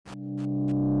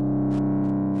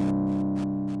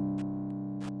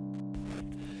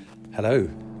Hello,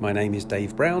 my name is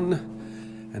Dave Brown,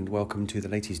 and welcome to the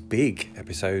latest big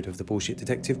episode of the Bullshit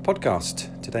Detective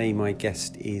podcast. Today my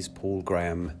guest is Paul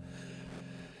Graham,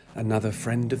 another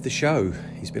friend of the show.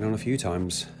 He's been on a few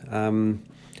times.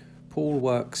 Paul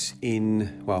works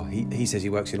in, well, he says he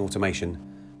works in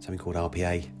automation, something called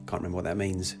RPA. Can't remember what that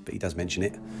means, but he does mention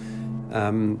it.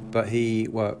 But he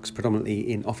works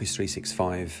predominantly in Office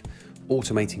 365,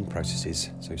 automating processes,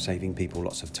 so saving people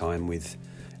lots of time with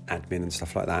admin and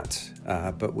stuff like that.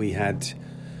 But we had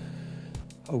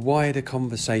a wider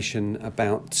conversation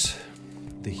about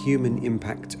the human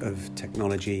impact of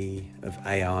technology, of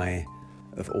AI,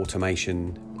 of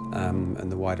automation, and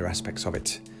the wider aspects of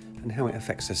it, and how it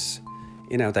affects us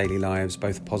in our daily lives,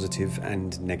 both positive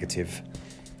and negative.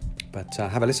 But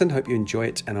have a listen, hope you enjoy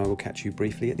it, and I will catch you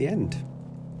briefly at the end.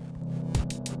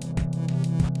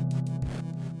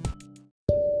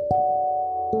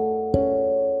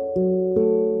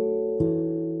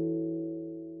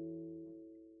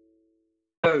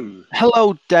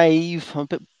 Hello, Dave. I'm a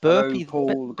bit burpy. Hello,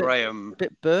 Paul Graham.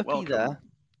 Bit burpy Welcome. there.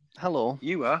 Hello.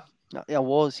 You were? I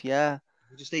was, yeah.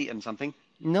 You just eaten something?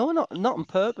 No, not on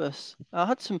purpose.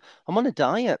 I'm on a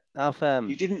diet.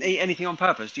 You didn't eat anything on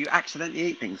purpose. Do you accidentally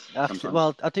eat things sometimes?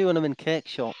 Well, I do when I'm in cake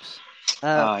shops.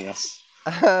 Yes.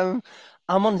 I've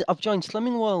joined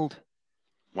Slimming World.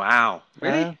 Wow.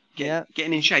 Really? Yeah.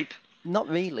 Getting in shape? Not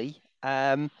really.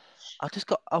 I've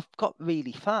got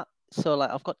really fat. So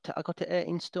like I got to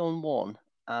 18 stone 1,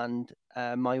 and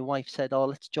my wife said, "Oh,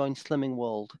 let's join Slimming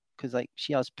World," because like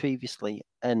she has previously,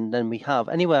 and then we have.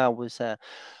 Anyway,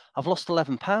 I've lost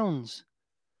 11 pounds.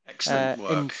 Excellent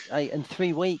work. In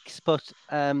 3 weeks. But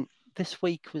this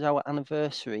week was our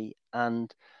anniversary, and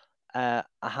I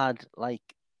had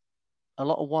like a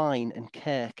lot of wine and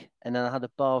cake, and then I had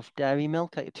a bar of dairy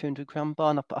milk, like a 200 gram bar,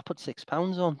 and I put 6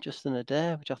 pounds on just in a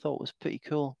day, which I thought was pretty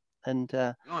cool. And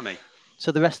Blimey.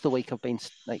 so the rest of the week I've been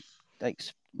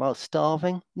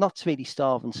starving. Not really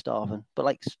starving, but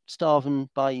like starving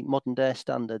by modern day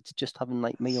standards, just having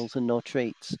like meals and no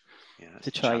treats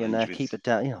to try and keep it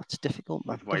down. You know, it's difficult,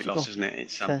 man. With weight loss, isn't it?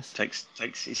 It's takes.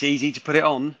 It's easy to put it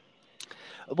on.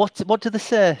 What do they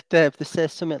say, Dave? They say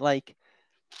something like,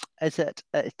 "Is it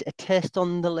a taste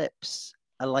on the lips,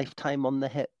 a lifetime on the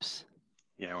hips?"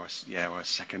 Or a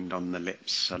second on the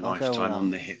lips, a lifetime on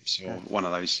the hips, or one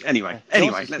of those. Anyway,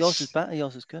 yours is better.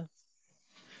 Yours is good.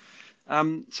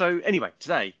 So anyway,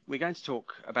 today we're going to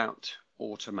talk about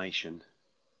automation.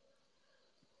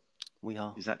 We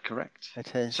are. Is that correct?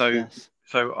 It is. So, yes.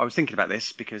 So I was thinking about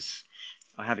this because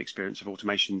I have experience of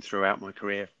automation throughout my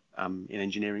career, in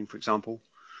engineering, for example.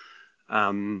 So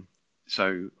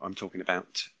I'm talking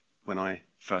about when I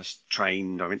first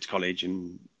trained. I went to college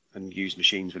and used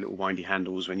machines with little windy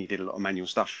handles when you did a lot of manual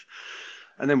stuff,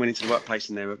 and then went into the workplace,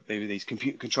 and there were these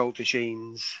computer controlled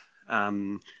machines,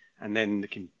 and then the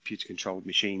computer controlled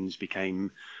machines became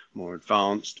more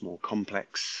advanced, more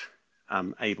complex,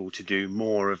 able to do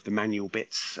more of the manual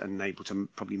bits, and able to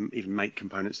probably even make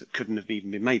components that couldn't have even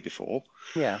been made before.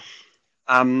 Yeah.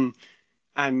 And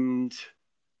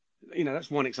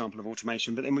that's one example of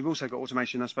automation. But then we've also got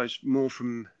automation, I suppose, more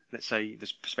from, let's say,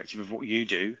 this perspective of what you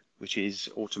do, which is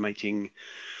automating.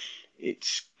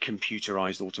 It's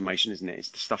computerized automation, isn't it? It's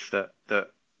the stuff that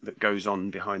goes on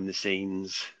behind the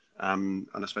scenes. And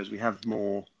I suppose we have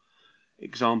more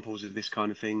examples of this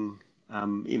kind of thing.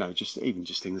 Just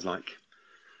things like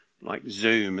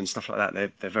Zoom and stuff like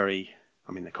that. They're very,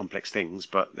 they're complex things,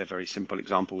 but they're very simple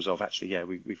examples of actually,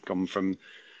 we've gone from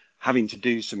having to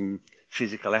do some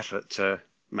physical effort to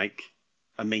make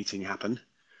a meeting happen,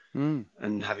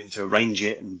 and having to arrange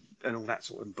it and all that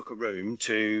sort of, book a room,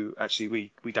 to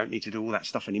actually we don't need to do all that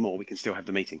stuff anymore. We can still have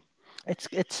the meeting.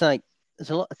 It's like it's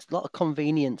a lot of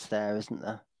convenience there, isn't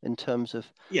there, in terms of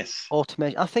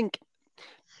automation? I think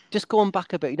just going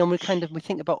back a bit, we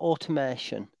think about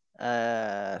automation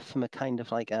from a kind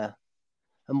of like a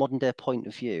modern day point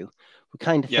of view. We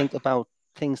kind of think about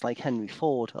things like Henry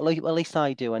Ford, at least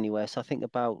I do anyway. So I think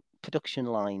about production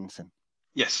lines and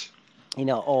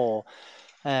or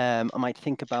I might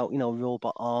think about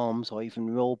robot arms, or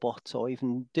even robots, or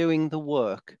even doing the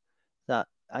work that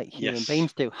human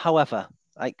beings do. However,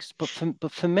 but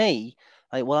for me,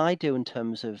 like what I do in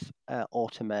terms of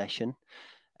automation,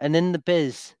 and in the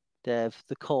biz, Dave,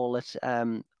 they call it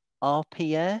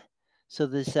RPA. So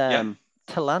there's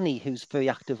Talani, who's very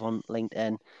active on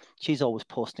LinkedIn. She's always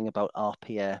posting about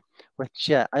RPA,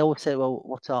 which I always say, well,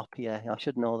 what's RPA? I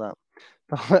should know that.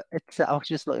 But I was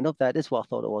just looking up there. It is what I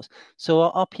thought it was. So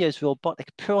RPA is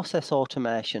robotic process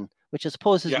automation, which I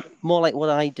suppose is more like what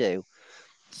I do.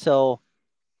 So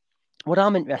what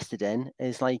I'm interested in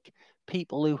is like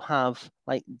people who have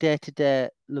like day-to-day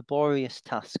laborious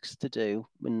tasks to do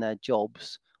in their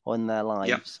jobs or in their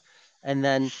lives, and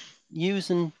then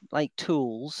using like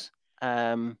tools,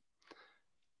 like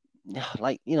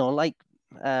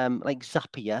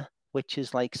Zapier, which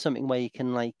is like something where you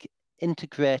can like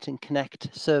integrate and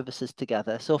connect services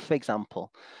together. So, for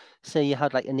example, say you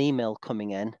had like an email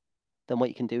coming in, then what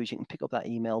you can do is you can pick up that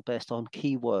email based on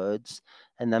keywords,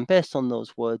 and then based on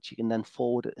those words, you can then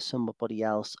forward it to somebody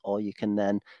else, or you can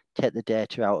then take the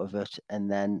data out of it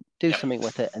and then do something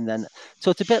with it, and then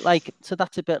so it's a bit like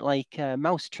that's a bit like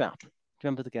Mousetrap. Do you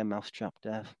remember the game Mousetrap,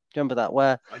 Dev? Do you remember that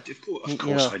where Of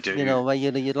course I do. where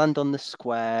you land on the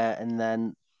square and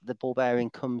then the ball bearing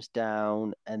comes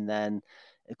down and then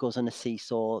it goes on a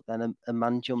seesaw. Then a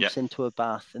man jumps into a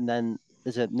bath, and then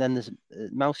there's a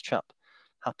mousetrap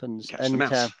happens. Catch the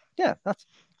mouse.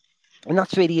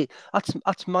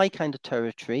 That's my kind of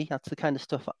territory. That's the kind of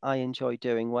stuff I enjoy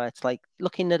doing, where it's like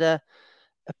looking at a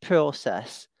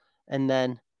process and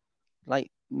then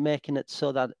like making it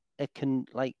so that it can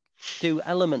like do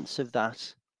elements of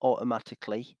that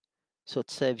automatically, so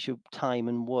it saves you time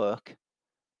and work.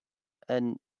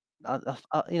 And I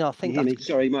think. Can you hear me?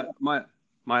 Sorry, my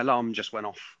alarm just went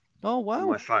off. Oh wow! On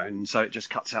my phone, so it just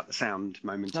cuts out the sound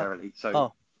momentarily.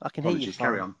 So I can apologies. hear you.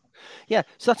 Carry on. Yeah,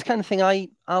 so that's the kind of thing I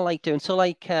like doing. So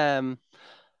like what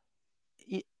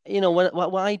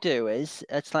I do is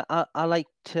it's like I like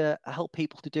to help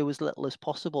people to do as little as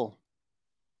possible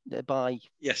by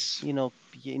using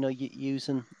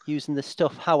this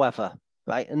stuff. However,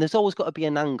 right, and there's always got to be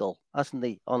an angle, hasn't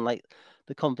there, on like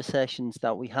the conversations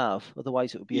that we have,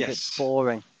 otherwise it would be a bit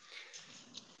boring.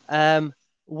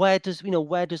 Where does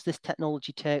this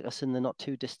technology take us in the not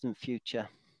too distant future?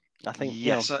 I think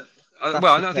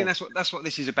I think that's what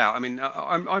this is about. I mean,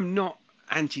 I'm not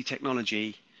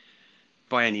anti-technology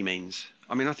by any means.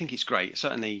 I mean, I think it's great.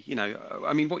 Certainly,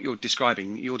 I mean, what you're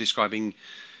describing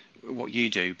what you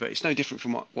do, but it's no different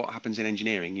from what happens in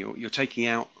engineering. You're taking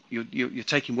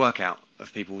work out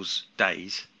of people's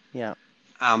days. Yeah.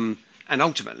 And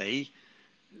ultimately,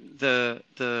 the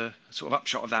sort of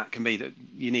upshot of that can be that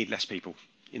you need less people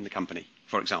in the company,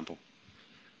 for example.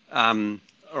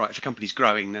 All right, if a company's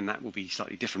growing, then that will be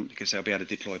slightly different because they'll be able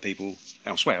to deploy people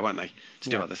elsewhere, won't they, to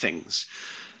do other things.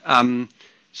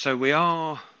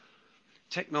 So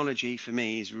technology for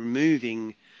me is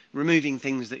removing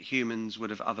things that humans would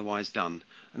have otherwise done,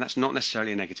 and that's not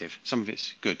necessarily a negative. Some of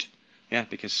it's good,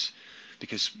 because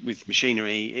with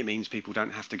machinery it means people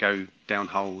don't have to go down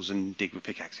holes and dig with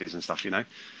pickaxes and stuff,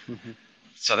 Mm-hmm.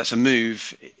 So that's a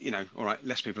move. All right,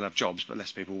 less people have jobs, but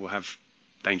less people will have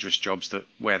dangerous jobs that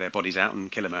wear their bodies out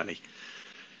and kill them early,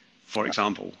 for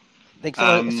example.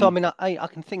 So I mean, I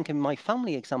can think in my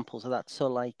family examples of that. So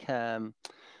like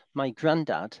my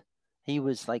granddad, he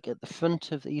was like at the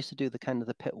front of. He used to do the kind of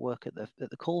the pit work at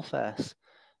the coal face,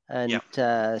 and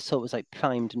so it was like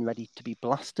primed and ready to be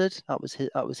blasted. That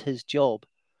was his job.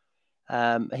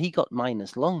 He got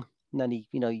miner's lung, and then he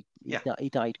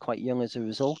died quite young as a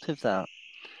result of that.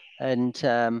 And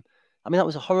I mean, that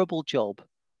was a horrible job,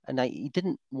 and he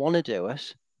didn't want to do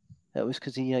it. It was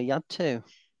because he had to.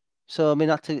 So I mean,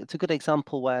 it's a good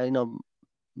example where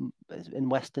in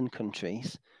Western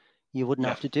countries you wouldn't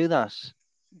have to do that.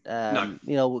 No.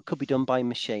 It could be done by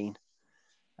machine,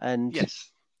 and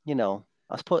yes,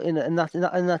 I suppose and that's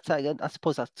I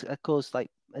suppose that goes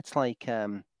like it's like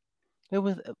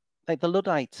with like the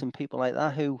Luddites and people like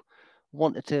that who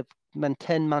wanted to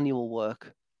maintain manual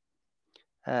work.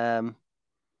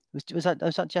 Was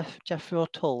that Jeffrey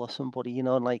O'Toole or somebody,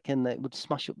 like, and they would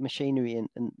smash up machinery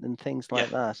and things like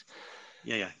that.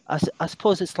 Yeah. I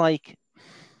suppose it's like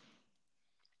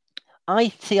I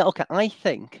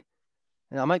think,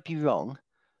 and I might be wrong,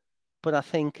 but I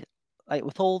think like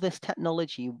with all this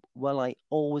technology, we're like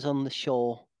always on the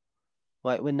shore.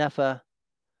 Like we're never.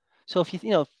 So if you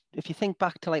think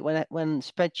back to like when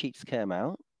spreadsheets came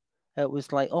out, it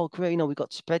was like, oh great, we've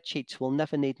got spreadsheets. We'll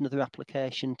never need another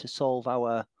application to solve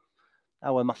our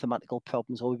mathematical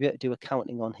problems, or we'll be able to do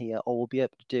accounting on here, or we'll be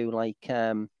able to do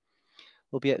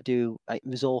like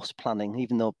resource planning,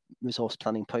 even though resource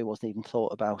planning probably wasn't even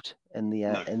thought about in the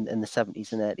in the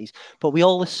 70s and 80s. But we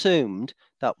all assumed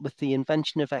that with the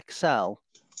invention of Excel,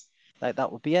 like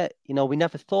that would be it. We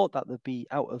never thought that there'd be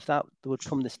out of that there would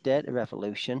come this data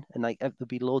revolution, and like there'd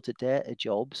be loads of data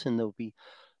jobs, and there'll be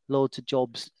loads of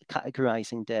jobs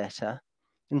categorizing data.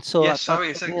 And so so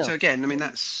again, I mean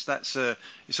that's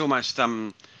it's almost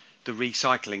the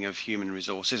recycling of human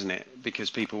resource, isn't it? Because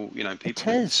people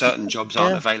certain jobs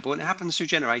aren't available, and it happens through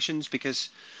generations because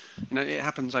it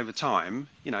happens over time.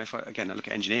 If I look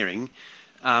at engineering,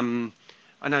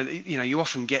 I know, you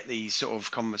often get these sort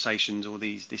of conversations or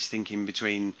this thinking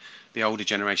between the older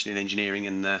generation in engineering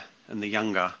and the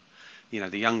younger.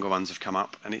 The younger ones have come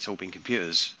up and it's all been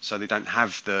computers, so they don't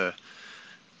have the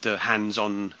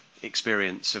hands-on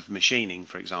experience of machining,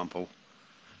 for example.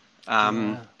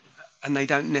 Yeah. And they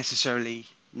don't necessarily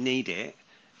need it,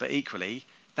 but equally,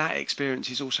 that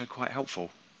experience is also quite helpful.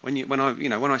 When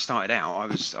I started out, I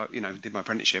was did my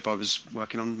apprenticeship. I was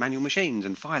working on manual machines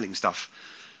and filing stuff.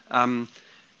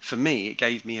 For me, it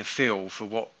gave me a feel for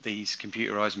what these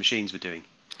computerized machines were doing,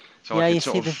 so I Yeah, could you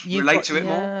sort see, of relate to it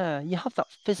more. you have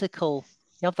that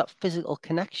physical,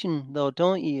 connection, though,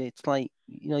 don't you? It's like,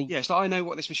 Yeah, so I know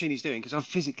what this machine is doing because I've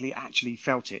physically actually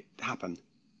felt it happen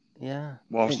yeah.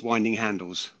 whilst winding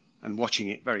handles and watching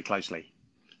it very closely.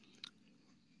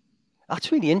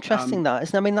 That's really interesting, Um, that,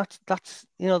 isn't it? I mean, that's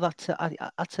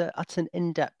an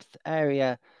in-depth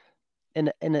area in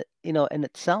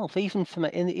itself, even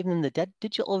even in the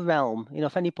digital realm.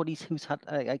 If anybody's who's had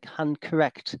can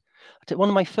correct, one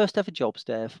of my first ever jobs,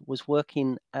 Dave, was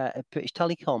working at British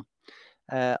Telecom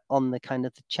on the kind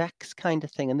of the checks kind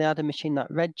of thing, and they had a machine that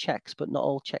read checks, but not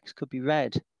all checks could be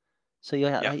read. So you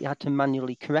had to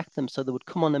manually correct them. So they would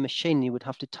come on a machine, you would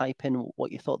have to type in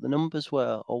what you thought the numbers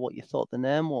were or what you thought the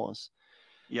name was.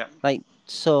 yeah.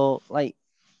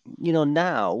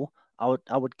 Now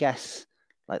I would guess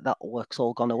like that work's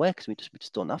all gone away because we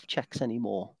just don't have checks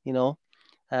anymore.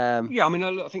 Yeah, I mean,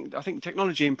 I think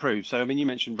technology improves. So, I mean, you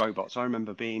mentioned robots. I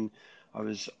remember I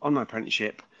was on my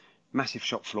apprenticeship, massive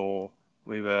shop floor.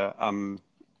 We were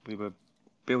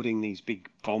building these big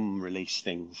bomb release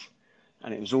things,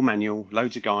 and it was all manual.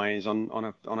 Loads of guys on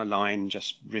a line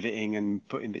just riveting and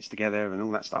putting bits together and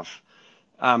all that stuff.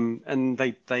 And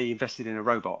they invested in a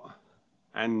robot,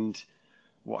 and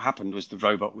what happened was the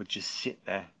robot would just sit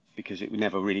there because it would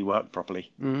never really work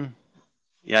properly. Mm.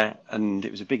 Yeah, and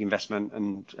it was a big investment,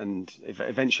 and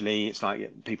eventually it's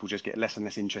like people just get less and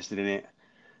less interested in it,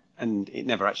 and it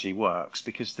never actually works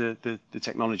because the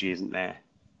technology isn't there.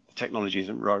 The technology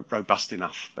isn't robust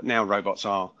enough. But now robots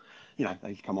are,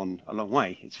 they've come on a long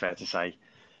way, it's fair to say.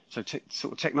 So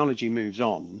sort of technology moves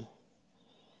on,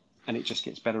 and it just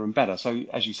gets better and better. So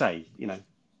as you say,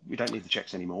 we don't need the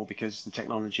checks anymore because the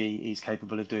technology is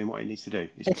capable of doing what it needs to do.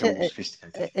 It's become more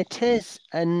sophisticated. It is,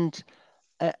 and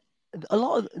uh, a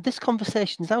lot of this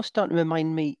conversation is now starting to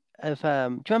remind me of. Do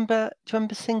you remember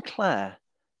Sinclair,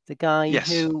 the guy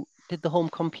Yes. who did the home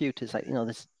computers, like the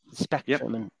Yep.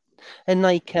 Spectrum, and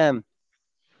like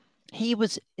he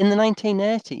was in the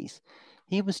 1980s.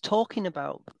 He was talking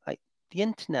about like the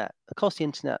internet. Of course, the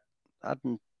internet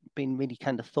hadn't been really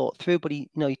kind of thought through, but he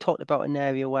talked about an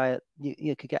area where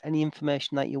you could get any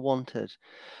information that you wanted.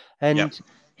 Yep. And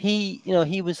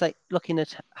he was like looking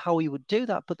at how he would do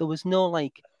that, but there was no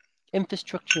like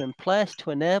infrastructure in place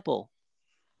to enable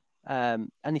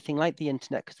anything like the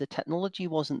internet because the technology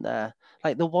wasn't there.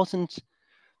 Like there wasn't,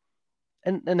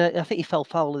 and I think he fell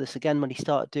foul of this again when he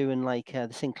started doing like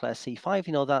the Sinclair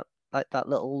C5. That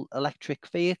little electric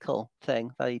vehicle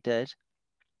thing that he did.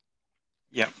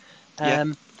 Yep. Yeah.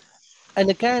 Um, and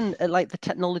again, like the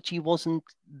technology wasn't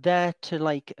there to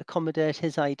like accommodate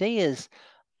his ideas.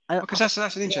 Because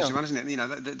that's an interesting one, isn't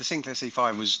it? The Sinclair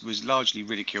C5 was largely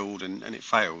ridiculed and it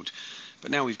failed,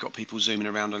 but now we've got people zooming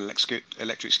around on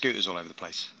electric scooters all over the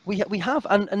place. We have we have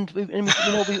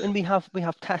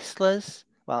Teslas.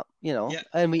 Well, Yeah.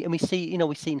 and we see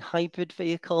we've seen hybrid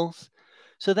vehicles.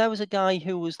 So there was a guy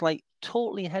who was like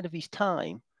totally ahead of his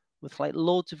time with like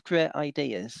loads of great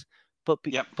ideas, but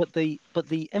Yep. but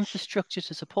the infrastructure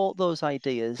to support those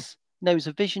ideas. Now he's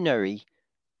a visionary,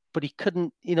 but he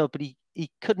couldn't he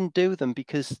couldn't do them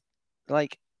because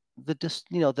like the just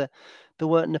they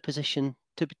weren't in a position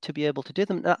to be able to do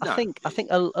them. Now, I No. think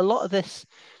a lot of this,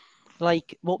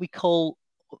 like what we call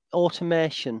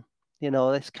automation.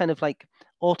 It's kind of like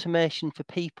automation for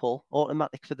people,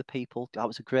 automatic for the people. That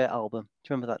was a great album.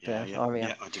 Do you remember that, Yeah. Dave? Yeah. Oh yeah.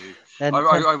 Yeah. I do. And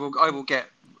I will get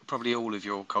probably all of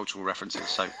your cultural references,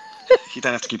 so you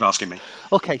don't have to keep asking me.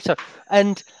 okay, so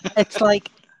and it's like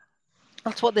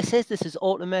that's what this is. This is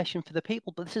automation for the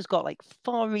people, but this has got like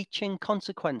far-reaching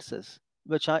consequences,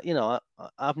 which I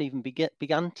haven't even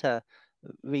begun to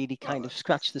really kind of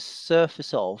scratch the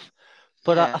surface of.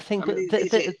 But I Yeah. think, I mean,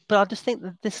 is it? but I just think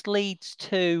that this leads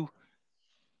to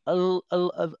a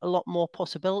lot more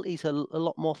possibilities, a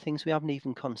lot more things we haven't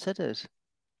even considered.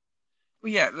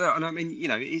 Well, yeah. And I mean,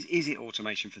 is it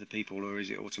automation for the people or is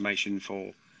it automation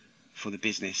for the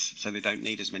business so they don't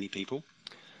need as many people?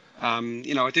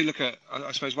 I do look at.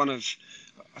 I suppose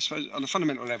I suppose on a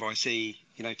fundamental level, I see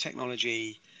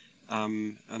technology,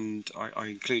 and I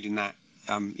include in that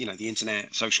the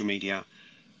internet, social media,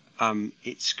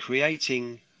 it's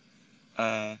creating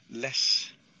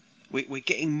less. We're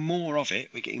getting more of it.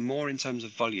 We're getting more in terms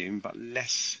of volume, but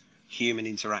less human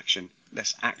interaction,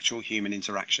 less actual human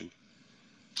interaction.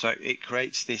 So it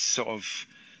creates this sort of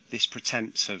this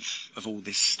pretense of all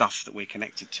this stuff that we're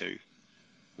connected to,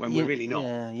 when we're really not.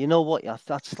 Yeah, you know what?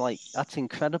 That's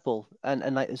incredible,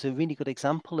 and like there's a really good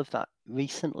example of that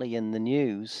recently in the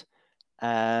news.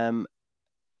 There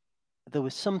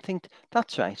was something.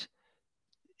 That's right.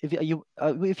 Have you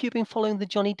been following the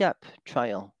Johnny Depp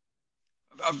trial?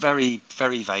 Very,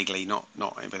 very vaguely, not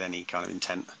with any kind of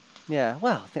intent. Yeah,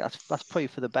 well, I think that's probably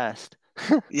for the best.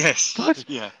 Yes. But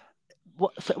yeah.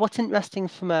 What's interesting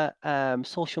from a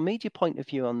social media point of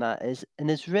view on that is an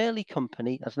Israeli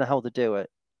company. I don't know how they do it,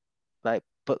 right?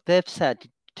 But they've said,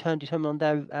 determined on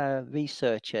their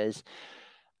research is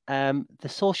the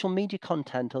social media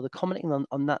content or the commenting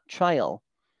on that trial,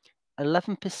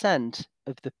 11%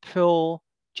 of the pro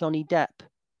Johnny Depp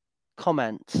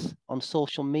comments on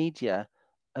social media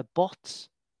are bots.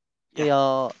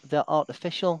 Yeah. They're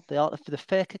artificial. They are the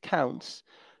fake accounts,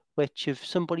 which if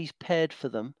somebody's paid for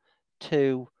them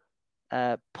to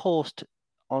post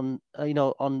on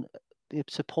on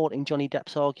supporting Johnny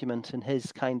Depp's argument and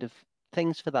his kind of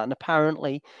things for that. And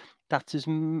apparently, that's as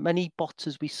many bots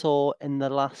as we saw in the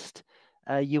last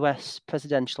U.S.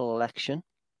 presidential election.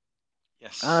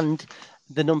 Yes. And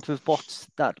the number of bots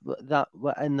that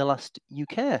were in the last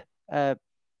UK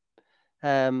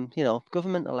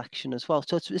government election as well.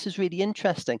 So this is really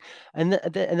interesting. And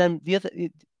then the other,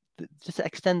 just to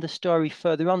extend the story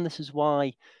further on, this is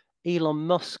why Elon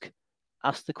Musk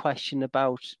asked the question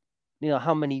about,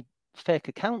 how many fake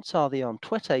accounts are there on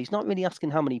Twitter? He's not really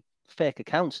asking how many fake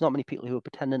accounts, not many people who are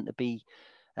pretending to be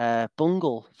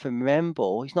Bungle from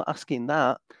Rainbow. He's not asking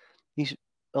that.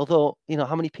 Although,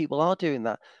 how many people are doing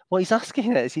that? What he's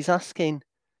asking he's asking,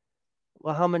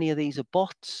 well, how many of these are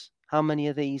bots? How many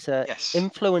of these are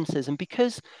influencers? And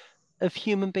because of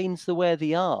human beings the way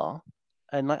they are,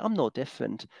 and like I'm no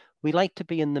different, we like to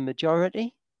be in the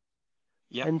majority.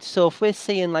 Yep. And so if we're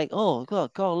seeing like, oh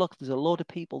God, look, there's a load of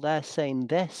people there saying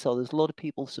this, or there's a lot of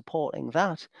people supporting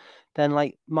that, then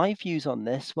like my views on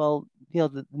this, well,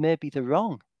 maybe they're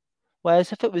wrong.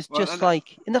 Whereas if it was just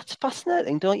and that's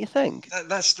fascinating, don't you think?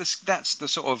 That's the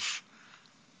sort of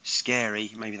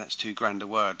scary, maybe that's too grand a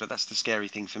word, but that's the scary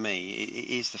thing for me. It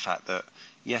is the fact that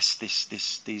yes,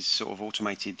 these sort of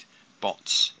automated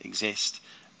bots exist,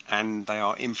 and they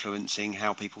are influencing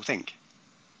how people think.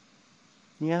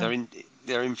 Yeah.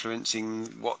 They're influencing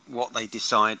what they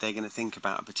decide they're going to think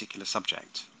about a particular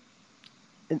subject,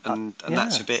 and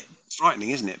that's a bit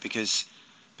frightening, isn't it? Because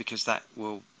that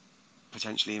will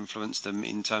potentially influence them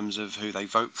in terms of who they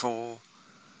vote for.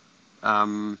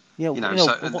 And then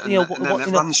that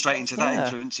runs straight into that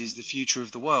influences the future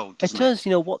of the world, doesn't it? It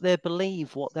does, what they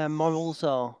believe, what their morals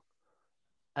are.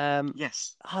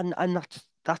 Yes. And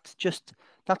that's just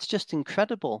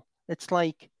incredible. It's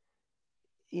like,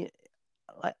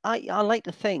 I like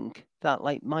to think that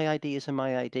like my ideas are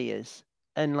my ideas,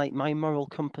 and like my moral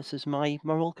compass is my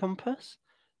moral compass.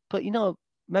 But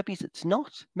maybe it's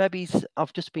not. Maybe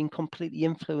I've just been completely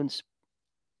influenced,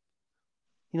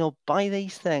 by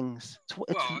these things.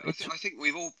 I think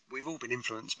we've all been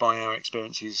influenced by our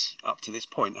experiences up to this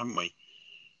point, haven't we?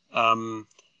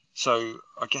 So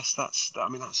I guess that's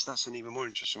an even more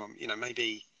interesting one.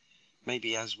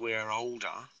 Maybe as we're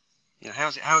older,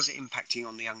 how's it impacting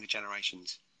on the younger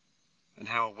generations, and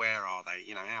how aware are they?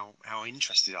 How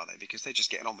interested are they? Because they're just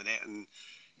getting on with it, and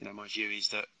my view is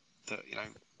that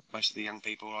most of the young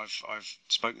people I've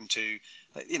spoken to,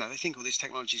 they think all this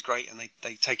technology is great, and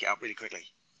they take it up really quickly.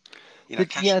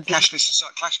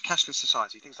 Cashless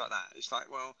society, things like that. It's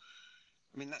like, well,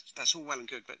 I mean that's all well and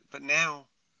good, but now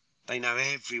they know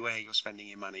everywhere you're spending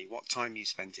your money, what time you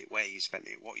spent it, where you spent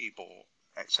it, what you bought,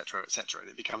 etc., etc., and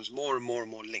it becomes more and more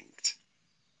and more linked.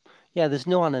 Yeah, there's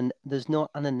no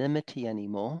anonymity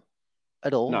anymore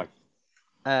at all. No.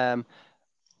 And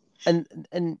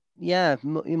yeah,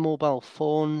 mobile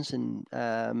phones and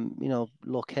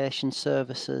location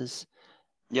services.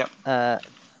 Yep.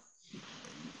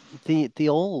 The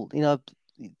all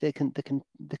they can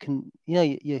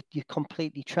you're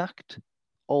completely tracked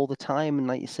all the time, and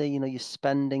like you say, you're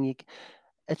spending.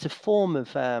 It's a form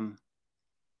of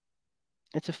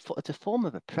it's a form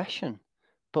of oppression.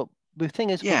 But the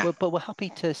thing is, we're happy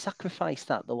to sacrifice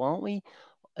that, though, aren't we?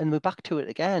 And we're back to it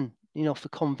again. For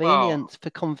convenience.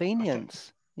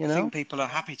 I think people are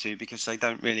happy to, because they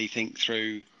don't really think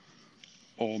through,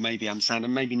 or maybe understand,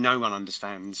 and maybe no one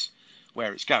understands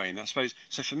where it's going, I suppose.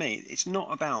 So for me, it's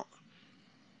not about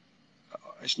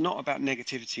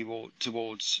negativity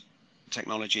towards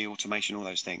technology, automation, all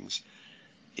those things.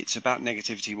 It's about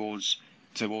negativity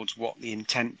towards what the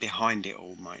intent behind it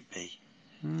all might be.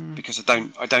 Because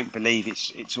I don't believe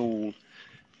it's all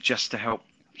just to help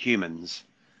humans.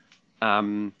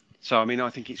 So I mean, I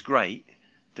think it's great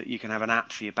that you can have an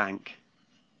app for your bank,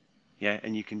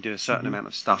 and you can do a certain amount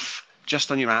of stuff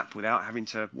just on your app without having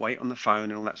to wait on the phone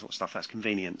and all that sort of stuff. That's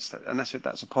convenience, and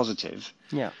that's a positive.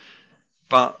 Yeah.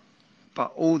 But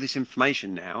all this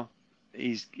information now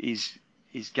is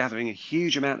gathering a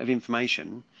huge amount of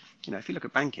information. If you look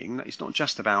at banking, it's not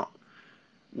just about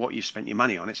what you spent your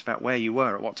money on; it's about where you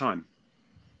were at what time.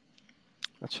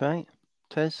 That's right.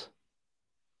 It is.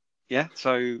 Yeah.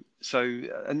 So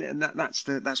and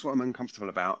that's what I'm uncomfortable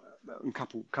about. And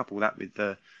couple that with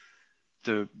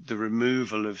the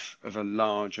removal of a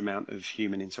large amount of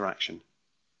human interaction.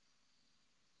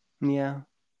 Yeah.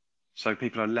 So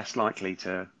people are less likely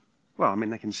to. Well, I mean,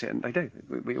 they can sit and they do.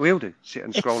 We all do sit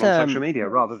and scroll on social media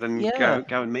rather than go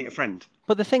and meet a friend.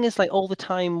 But the thing is, like, all the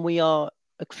time we are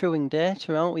accruing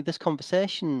data, aren't we? This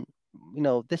conversation,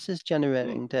 this is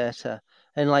generating data,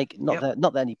 and like, not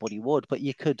that anybody would, but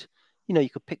you could, you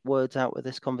could pick words out with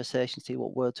this conversation, see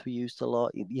what words we used a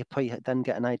lot. You probably then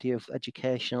get an idea of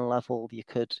educational level. You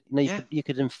could, you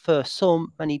could infer so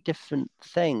many different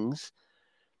things.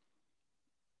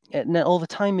 And all the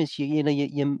time is you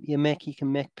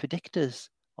can make predictors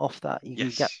off that. You can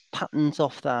get patterns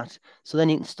off that. So then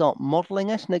you can start modeling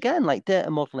it. And again, like data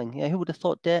modeling, who would have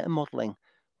thought data modeling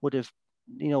would have,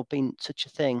 been such a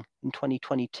thing in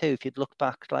 2022? If you'd look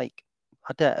back, like,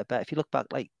 if you look back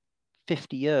like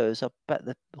 50 years, I bet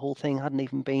the whole thing hadn't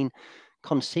even been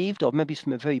conceived of. Maybe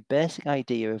from a very basic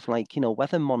idea of, like,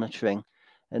 weather monitoring.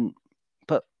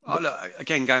 But look,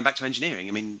 again, going back to engineering,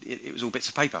 I mean, it was all bits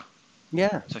of paper.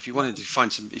 Yeah. So if you wanted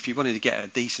to get a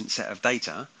decent set of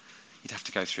data, you'd have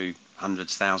to go through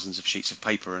hundreds, thousands of sheets of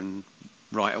paper and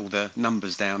write all the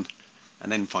numbers down,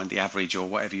 and then find the average or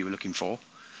whatever you were looking for.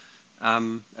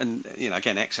 And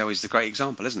again, Excel is the great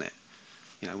example, isn't it?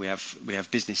 We have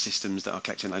business systems that are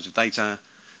collecting loads of data.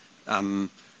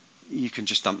 You can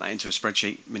just dump that into a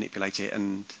spreadsheet, manipulate it,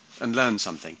 and learn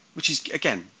something. Which is,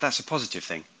 again, that's a positive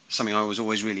thing. Something I was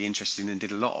always really interested in and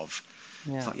did a lot of.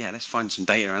 Yeah. It's like, let's find some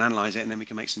data and analyze it, and then we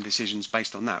can make some decisions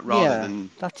based on that, rather than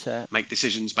make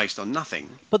decisions based on nothing.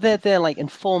 But they're like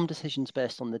informed decisions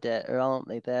based on the data, aren't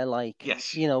they? They're like,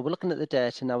 we're looking at the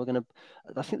data now.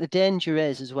 I think the danger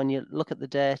is when you look at the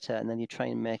data and then you try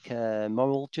and make a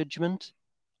moral judgment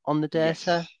on the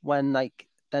data,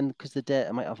 because the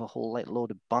data might have a whole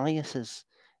load of biases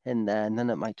in there, and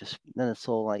then it's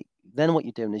all like, then what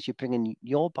you're doing is you're bringing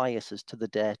your biases to the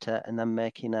data and then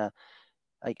making a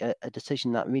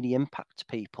decision that really impacts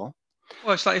people.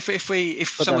 Well, it's like if we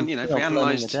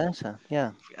analysed data,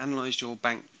 if we analysed your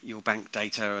bank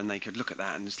data, and they could look at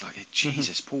that, and it's like,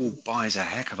 Jesus, Paul buys a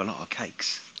heck of a lot of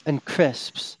cakes and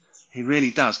crisps. He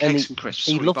really does, cakes and crisps.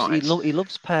 He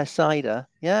loves pear cider,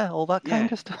 all that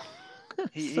kind of stuff.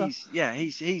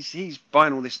 He's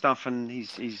buying all this stuff, and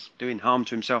he's doing harm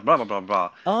to himself. Blah blah blah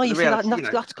blah. Oh, you see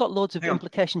that's got loads of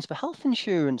implications for health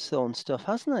insurance, though, and stuff,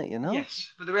 hasn't it?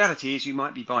 Yes, but the reality is, you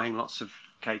might be buying lots of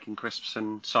cake and crisps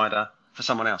and cider for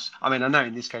someone else. I mean, I know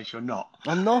in this case you're not.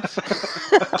 I'm not.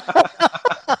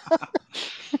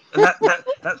 And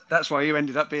that's why you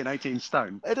ended up being 18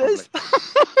 stone. It probably is.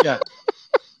 Yeah.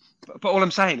 But all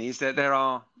I'm saying is that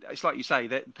it's like you say,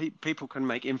 that people can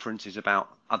make inferences about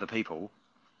other people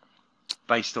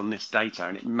based on this data,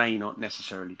 and it may not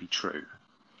necessarily be true.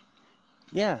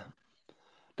 Yeah.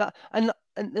 And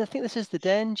I think this is the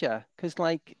danger, because,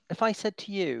 like, if I said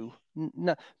to you,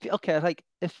 no, okay, like,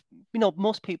 if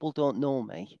most people don't know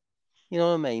me, you know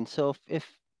what I mean? So if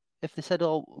they said,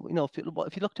 if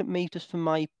you looked at me just from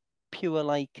my pure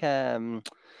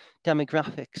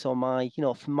demographics, or my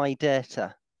from my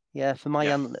data, for my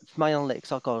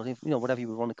analytics, or God, whatever you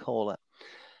would want to call it,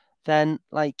 then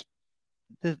like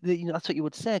that's what you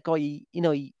would say. Guy,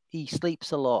 he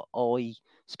sleeps a lot, or he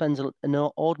spends an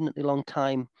inordinately long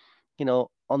time,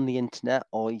 on the internet,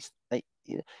 or he's like,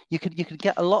 you could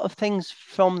get a lot of things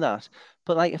from that.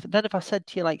 But like, if I said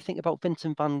to you, like, think about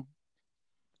Vincent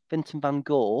van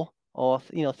Gogh, or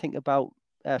think about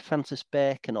Francis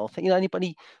Bacon, or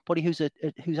anybody who's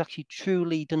actually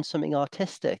truly done something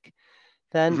artistic,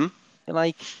 then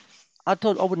like, I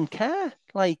wouldn't care,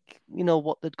 like,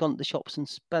 what they'd gone to the shops and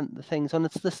spent the things on.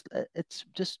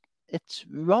 It's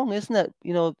wrong, isn't it?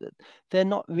 They're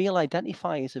not real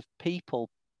identifiers of people.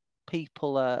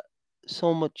 People are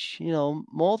so much,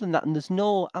 more than that, and there's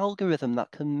no algorithm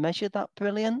that can measure that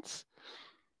brilliance.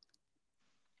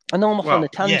 I know I'm off on a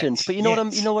tangent, but you know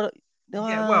what?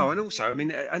 Yeah, well, and also, I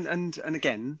mean, and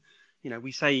again,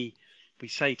 we say we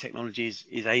say technology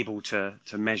is able to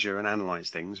measure and analyze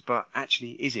things, but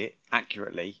actually, is it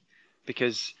accurately?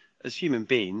 Because as human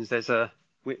beings,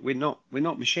 we're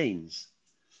not machines.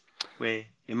 We're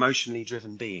emotionally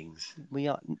driven beings. We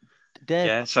are, Dave.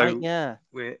 Yeah, so yeah,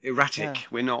 we're erratic.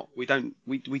 yeah.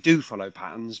 We do follow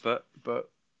patterns, but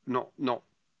not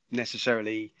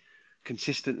necessarily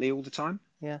consistently all the time.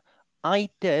 Yeah, I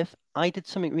did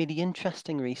something really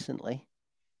interesting recently.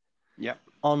 Yeah.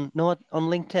 On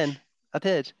LinkedIn. I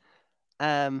did.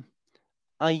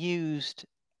 I used.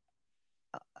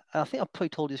 I think I've probably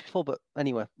told you this before, but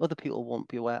anyway, other people won't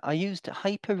be aware. I used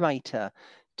Hyperwriter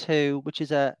which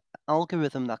is a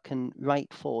algorithm that can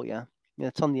write for you.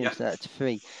 It's on the internet. It's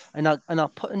free, and I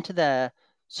put into there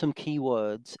some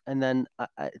keywords, and then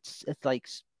it's like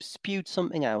spewed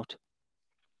something out.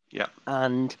 Yeah.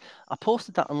 And I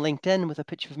posted that on LinkedIn with a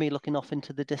picture of me looking off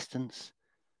into the distance,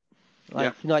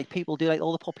 like like people do, like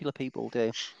all the popular people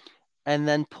do, and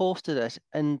then posted it,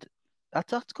 and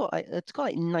it's got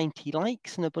like 90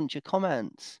 likes and a bunch of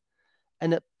comments,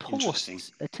 and it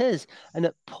posts. And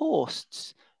it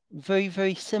posts very,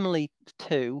 very similarly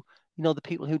to the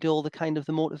people who do all the kind of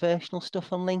the motivational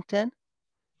stuff on LinkedIn.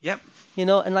 Yep.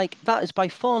 And like that is by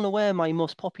far and away my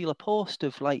most popular post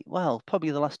of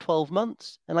probably the last 12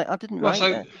 months. And like I didn't write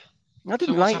it. I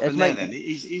didn't what's write it. happened there then?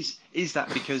 Is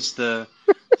that because the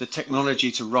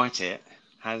technology to write it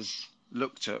has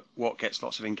looked at what gets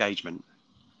lots of engagement?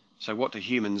 So what do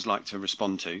humans like to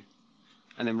respond to,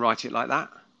 and then write it like that?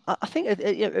 I think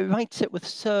it writes it with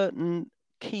certain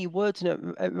keywords,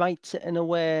 and it writes it in a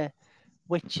way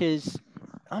which is,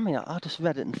 I mean, I just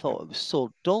read it and thought it was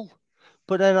so dull.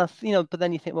 But then but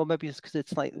then you think, well, maybe it's because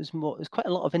it's like there's quite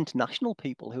a lot of international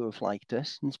people who have liked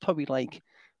it, and it's probably like,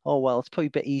 oh well, it's probably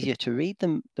a bit easier to read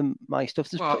than my stuff.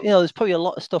 There's probably a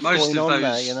lot of stuff going on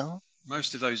there,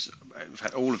 Most of those, in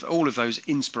fact, all of those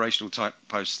inspirational type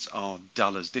posts are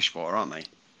dull as dishwater, aren't they?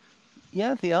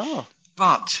 Yeah, they are.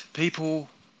 But people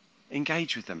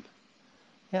engage with them.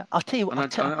 Yeah, I'll tell you what. I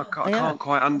can't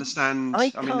quite understand.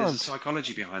 I mean, there's a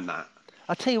psychology behind that.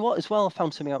 I'll tell you what as well. I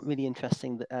found something out really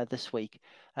interesting this week.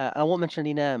 I won't mention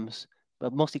any names,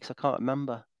 but mostly because I can't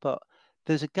remember. But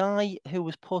there's a guy who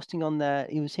was posting on there.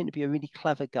 He seemed to be a really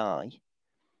clever guy.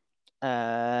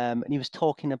 And he was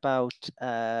talking about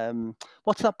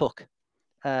what's that book?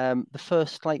 The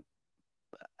first but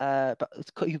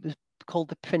it was called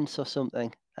The Prince or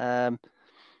something. Don't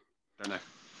know.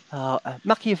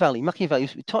 Machiavelli.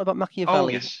 We talked about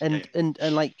Machiavelli. Oh, yes. And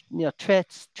like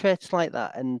traits like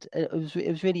that, and it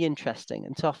was really interesting.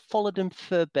 And so I followed him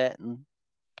for a bit and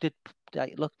did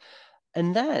look,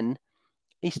 and then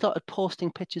he started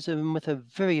posting pictures of him with a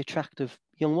very attractive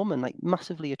young woman, like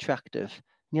massively attractive.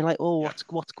 And you're like, oh,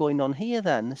 what's going on here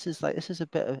then? This is a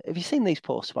bit of. Have you seen these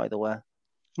posts, by the way?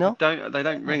 No, they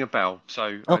don't ring a bell.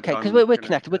 So okay, because we're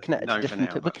connected. We're connected to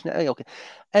different. We're connected. Okay,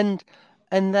 and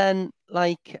then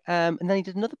and then he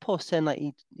did another post saying like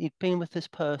he'd been with this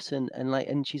person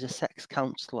and she's a sex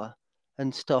counselor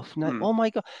and stuff. And like, oh my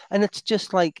god! And it's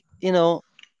just like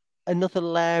another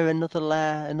layer.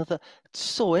 It's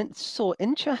so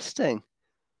interesting.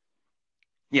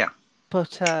 Yeah.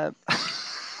 But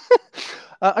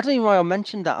I don't even know why I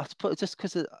mentioned that. But just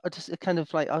because I just kind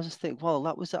of like I was just thinking, well,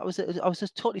 I was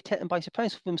just totally taken by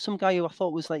surprise from some guy who I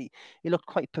thought was like he looked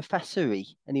quite professory,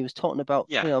 and he was talking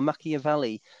about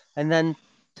Machiavelli, and then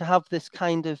to have this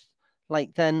kind of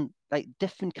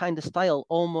different kind of style,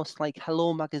 almost like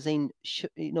Hello Magazine,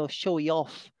 showy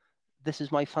off. This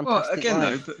is my fantastic well, again,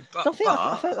 life. Though,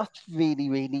 I think that's really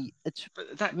really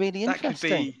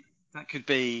interesting. That could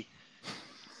be.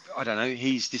 I don't know.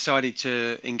 He's decided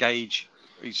to engage.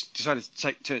 He's decided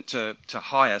to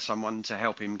hire someone to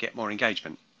help him get more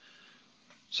engagement.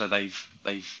 So they've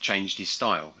changed his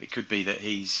style. It could be that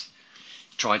he's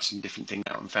tried some different things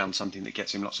out and found something that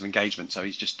gets him lots of engagement. So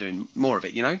he's just doing more of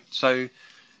it, So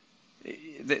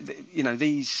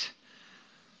these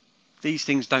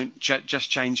things don't just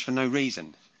change for no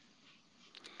reason,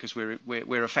 because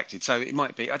we're affected. So it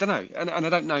might be, I don't know, and I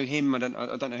don't know him. I don't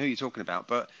know who you're talking about,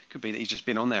 but it could be that he's just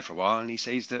been on there for a while and he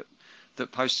sees that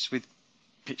posts with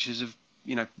pictures of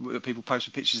people post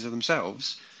with pictures of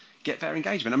themselves get better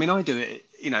engagement. I mean, I do it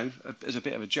as a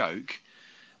bit of a joke,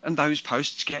 and those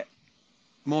posts get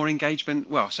more engagement.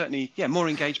 Well, certainly, more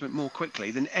engagement more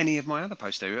quickly than any of my other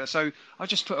posts do. So I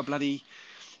just put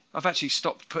I've actually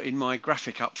stopped putting my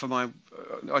graphic up for my.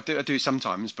 I do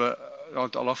sometimes, but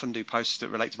I'll often do posts that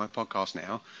relate to my podcast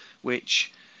now,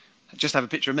 which just have a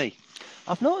picture of me.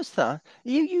 I've noticed that. Are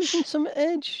you using some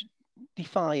Edge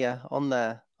Defier on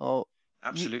there, or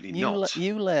absolutely not?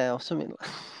 Ulay or something?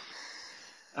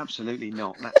 Absolutely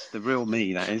not. That's the real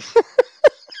me. That is.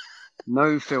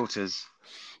 No filters.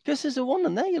 Because there's a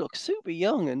woman there, you look super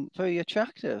young and very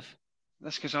attractive.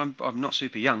 That's because I'm not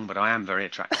super young, but I am very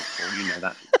attractive, Paul. You know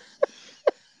that.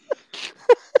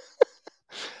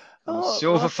 I'm a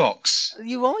silver fox.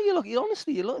 You are.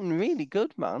 Honestly, you're looking really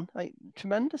good, man. Like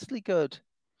tremendously good.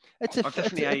 I've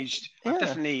definitely aged. Yeah.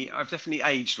 I've definitely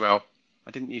aged well.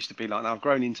 I didn't used to be like that. I've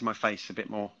grown into my face a bit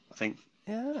more, I think.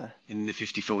 Yeah. In the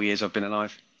 54 years I've been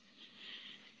alive.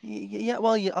 Yeah,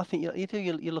 well, I think you do.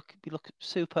 You look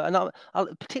super, and I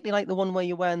particularly like the one where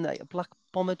you're wearing a black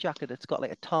bomber jacket. It's got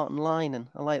like a tartan lining.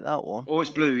 I like that one. Oh,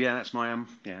 it's blue. Yeah, that's my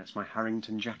it's my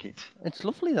Harrington jacket. It's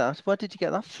lovely. Where did you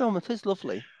get that from? It is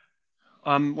lovely.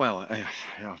 Well,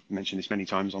 I've mentioned this many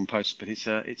times on posts, but it's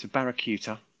a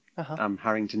Barracuda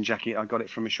Harrington jacket. I got it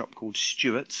from a shop called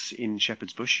Stewart's in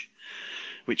Shepherd's Bush,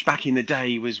 which back in the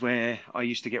day was where I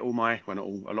used to get all my, well, not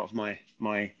all, a lot of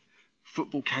my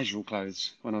football casual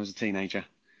clothes when I was a teenager.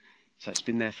 So it's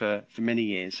been there for many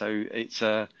years. So it's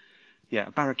a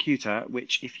Barracuda,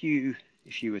 which if you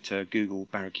were to Google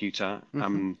Barracuda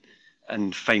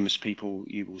and famous people,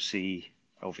 you will see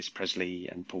Elvis Presley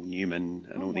and Paul Newman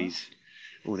and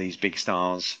all these big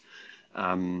stars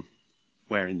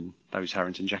wearing those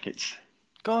Harrington jackets.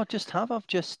 God, I've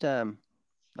just done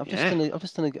I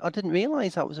didn't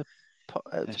realise that was a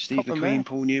Steve McQueen,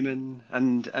 Paul Newman,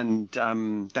 and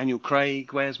Daniel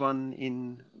Craig wears one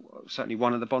in certainly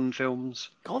one of the Bond films.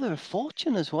 God, they're a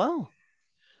fortune as well.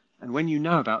 And when you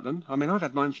know about them, I mean, I've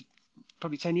had mine for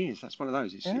probably 10 years. That's one of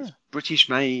those. It's British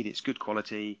made, it's good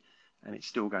quality, and it's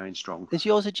still going strong. Is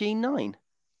yours a G9?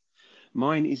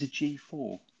 Mine is a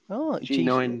G4. Oh,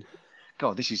 G9.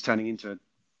 God, this is turning into a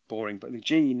boring, but the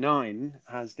G9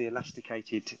 has the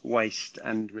elasticated waist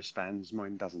and wristbands.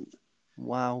 Mine doesn't.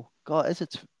 Wow, God,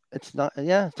 it's not?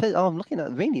 Yeah, I'm looking at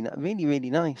it, really, really, really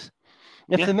nice.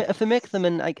 If they make them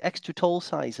in like extra tall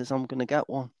sizes, I'm gonna get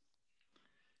one.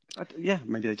 Yeah,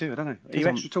 maybe they do. I don't know. Are you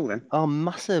extra tall then? I'm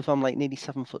massive. I'm like nearly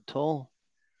 7 foot tall.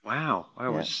 Wow, I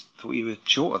always thought you were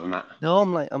shorter than that. No,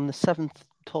 I'm the 7th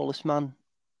tallest man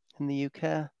in the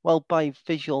UK. Well, by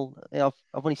visual, I've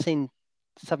only seen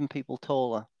 7 people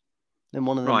taller, and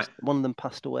one of them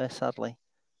passed away sadly.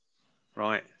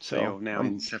 Right, so you're now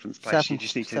in 7th place. You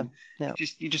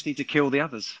just need to kill the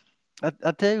others.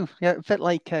 I do, yeah, a bit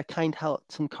like kind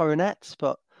hearts and coronets,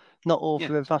 but not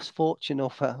over a vast fortune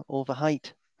over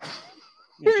height.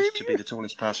 Yeah, just to be the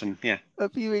tallest person. Yeah,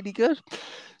 that'd be really good.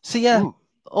 So yeah,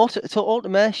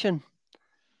 automation.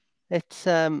 It's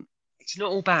not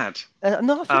all bad.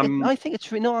 No, I think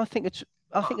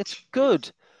it's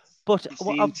good. But it's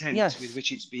the intent with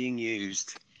which it's being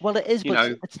used. Well, it is,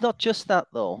 but it's not just that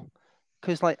though,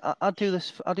 because like I do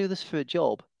this for a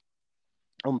job,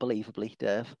 unbelievably,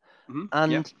 Dave,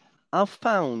 and I've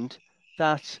found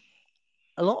that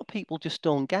a lot of people just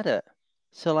don't get it.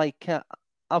 So like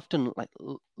I've done like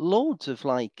loads of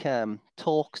like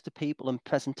talks to people and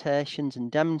presentations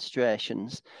and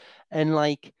demonstrations, and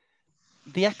like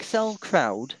the Excel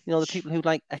crowd, the people who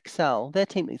like Excel, they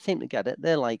seem to get it.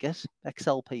 They like it,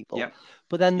 Excel people. Yeah.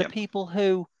 But then the people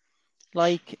who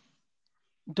like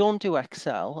don't do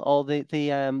Excel, or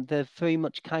they're very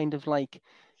much kind of like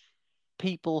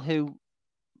people who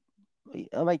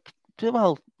are like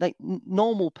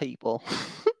normal people,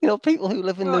 people who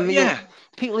live in the real,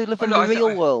 people who live in the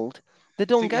real world. They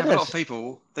don't get it. A lot of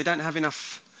people, they don't have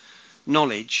enough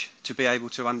knowledge to be able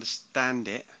to understand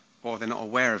it, or they're not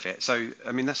aware of it. So,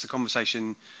 I mean, that's the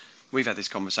conversation. We've had this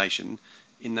conversation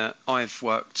in that I've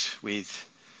worked with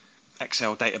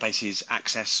Excel databases,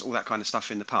 Access, all that kind of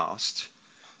stuff in the past.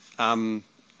 And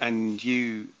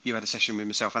you had a session with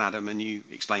myself and Adam, and you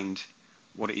explained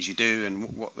what it is you do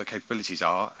and what the capabilities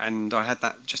are. And I had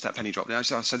that penny drop. I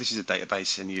said, so this is a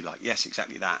database, and you're like, yes,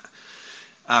 exactly that.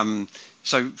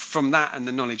 So from that and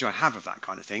the knowledge I have of that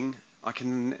kind of thing, I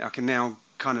can now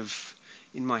kind of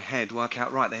in my head work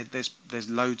out, right, there's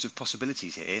loads of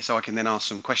possibilities here. So I can then ask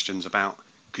some questions about,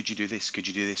 could you do this? Could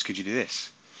you do this? Could you do this?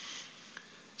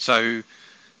 So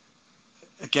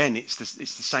again, it's the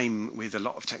same with a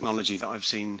lot of technology that I've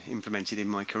seen implemented in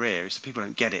my career. Is that people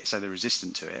don't get it, so they're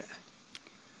resistant to it,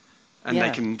 and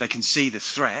they can see the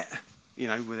threat.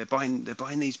 Where they're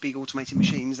buying these big automated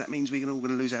machines. That means we're all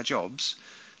going to lose our jobs.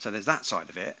 So there's that side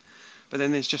of it, but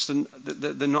then there's just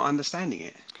the not understanding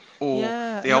it, or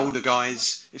the older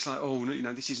guys. It's like, oh,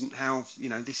 this isn't how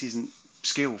this isn't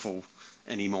skillful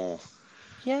anymore.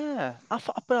 Yeah, I'm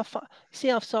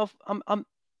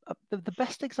the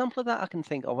best example of that I can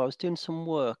think of. I was doing some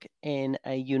work in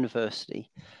a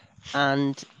university,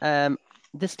 and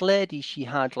this lady, she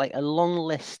had like a long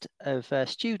list of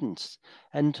students,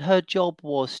 and her job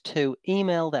was to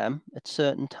email them at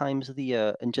certain times of the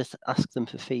year and just ask them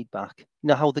for feedback. You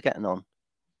know, how they're getting on.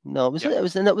 No, it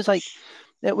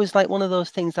was like one of those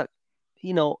things that,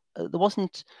 there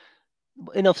wasn't,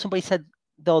 if somebody said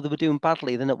though they were doing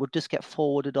badly, then it would just get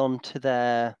forwarded on to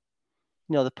their,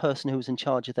 the person who was in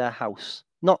charge of their house,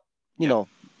 not, I know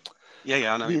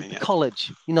the, the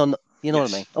college, you know what I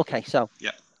mean? Okay, so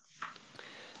yeah.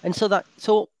 And so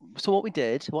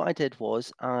what I did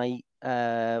was I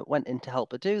went in to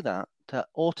help her do that, to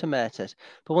automate it.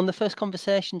 But one of the first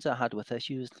conversations I had with her,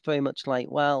 she was very much like,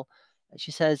 well,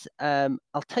 she says,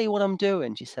 I'll tell you what I'm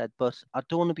doing, she said, but I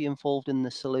don't want to be involved in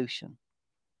the solution.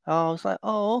 I was like,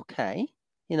 oh, okay,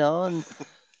 and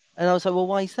I was like, well,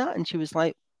 why is that? And she was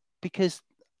like, because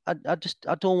I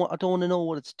don't want to know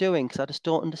what it's doing, because I just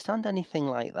don't understand anything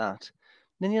like that.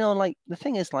 And like the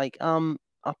thing is, like,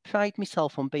 I pride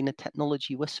myself on being a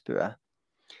technology whisperer,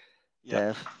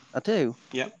 Dave. I do.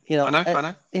 Yeah. I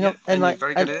know. and you're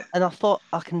very good at it. And I thought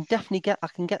I can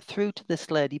get through to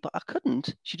this lady, but I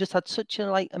couldn't. She just had such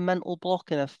a mental block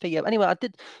and a fear. Anyway, I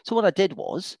did. So what I did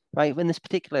was, right, in this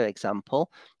particular example,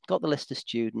 got the list of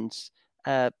students,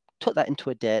 took that into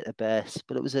a database,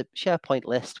 but it was a SharePoint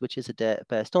list, which is a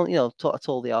database. That's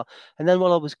all they are. And then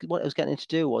what I was getting to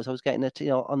do was I was getting it,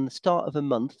 on the start of a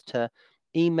month to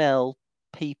email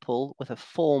people with a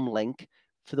form link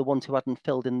for the ones who hadn't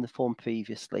filled in the form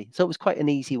previously. So it was quite an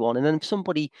easy one. And then if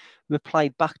somebody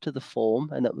replied back to the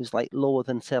form and it was like lower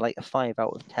than, say, like a 5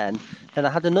 out of 10, then I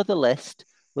had another list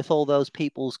with all those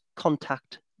people's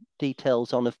contact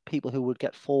details on, of people who would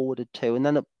get forwarded to. And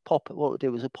then what it would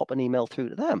do was it pop an email through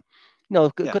to them.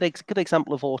 Good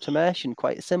example of automation,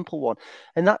 quite a simple one.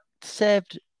 And that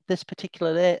saved this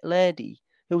particular lady,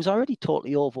 who was already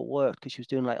totally overworked because she was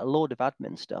doing like a load of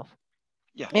admin stuff.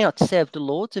 Yeah. It saved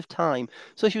loads of time.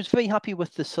 So she was very happy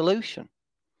with the solution,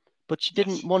 but she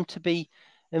didn't want to be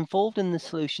involved in the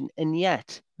solution. And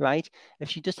yet, right, if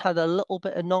she just had a little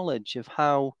bit of knowledge of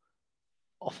how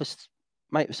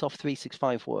Microsoft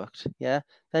 365 worked,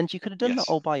 then she could have done that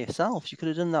all by herself. She could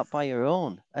have done that by her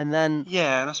own. And then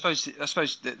and I suppose that's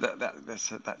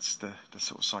the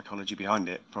sort of psychology behind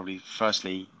it. Probably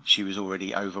firstly, she was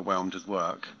already overwhelmed with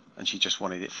work and she just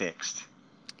wanted it fixed.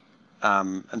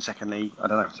 And secondly, I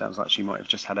don't know, it sounds like she might have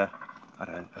just had a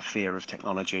fear of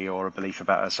technology or a belief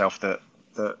about herself that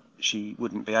she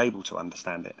wouldn't be able to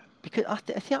understand it. Because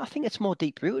I think it's more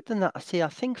deep rooted than that. I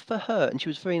think for her, and she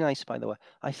was very nice, by the way.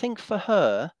 I think for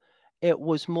her, it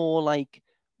was more like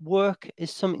work is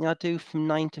something I do from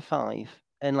 9 to 5,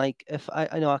 and like if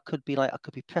I know I could be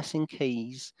pressing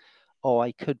keys, or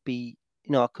I could be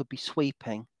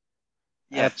sweeping.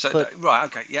 Right,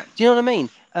 okay, yeah. Do you know what I mean?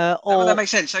 That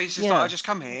makes sense. So it's just like, I just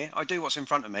come here, I do what's in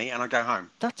front of me, and I go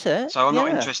home. That's it. So I'm not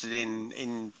interested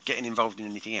in getting involved in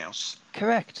anything else.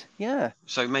 Correct. Yeah.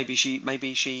 So maybe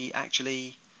she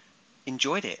actually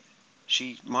enjoyed it.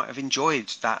 She might have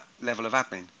enjoyed that level of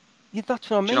admin. Yeah, that's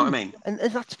what I mean. Do you know what I mean? And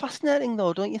that's fascinating,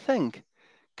 though, don't you think?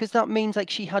 Because that means like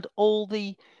she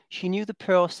knew the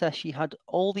process, she had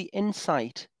all the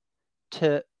insight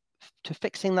to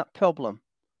fixing that problem.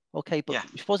 Okay, but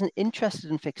she wasn't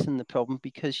interested in fixing the problem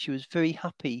because she was very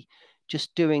happy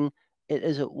just doing it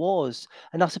as it was.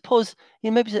 And I suppose,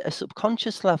 maybe at a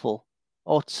subconscious level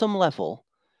or at some level,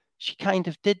 she kind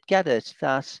of did get it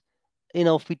that,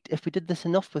 if we did this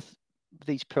enough with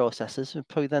these processes,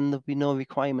 probably then there'd be no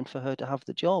requirement for her to have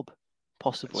the job.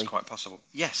 Possibly. It's quite possible.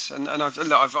 Yes, and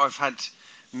I've had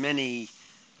many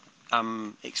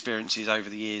experiences over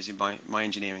the years in my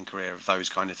engineering career of those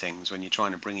kind of things. When you're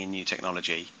trying to bring in new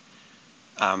technology,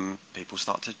 people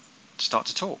start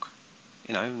to talk,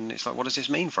 and it's like, what does this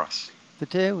mean for us? They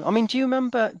do. I mean, do you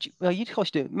remember? Well, you of course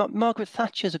do. Margaret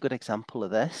Thatcher's a good example of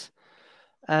this.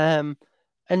 And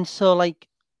so, like,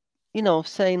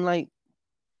 saying like,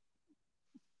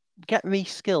 get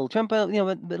reskilled. Do you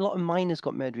remember? A lot of miners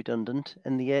got made redundant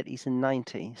in the 80s and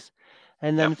 90s,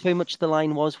 and then very much the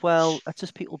line was, well, that's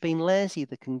just people being lazy.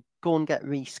 They can go and get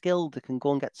reskilled. They can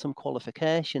go and get some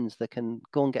qualifications. They can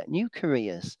go and get new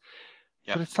careers.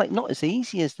 But it's like not as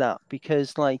easy as that,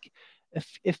 because like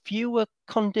if you were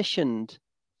conditioned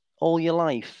all your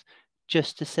life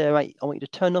just to say, right, I want you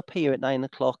to turn up here at 9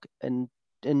 o'clock and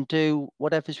do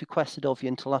whatever's requested of you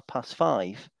until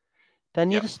 5:30,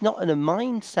 then you're just not in a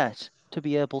mindset to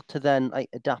be able to then like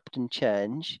adapt and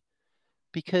change.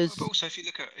 Because but also if you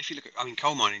look at I mean,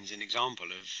 coal mining is an example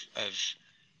of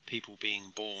people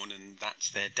being born and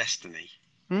that's their destiny.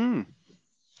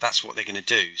 That's what they're going to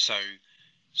do.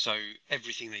 So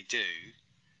everything they do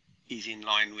is in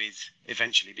line with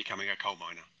eventually becoming a coal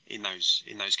miner in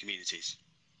those communities.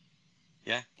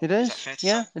 Yeah, it is. That fair to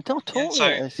say? It totally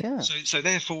it is. Yeah. So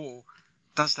therefore,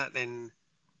 does that then,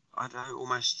 I don't know,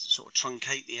 almost sort of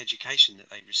truncate the education that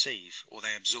they receive or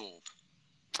they absorb?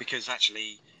 Because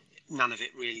actually, none of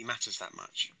it really matters that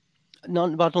much.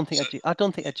 No, I don't think I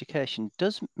don't think education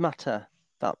does matter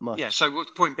that much. Yeah. So the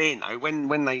point being, though, when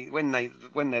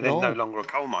they're then no longer a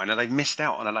coal miner, they've missed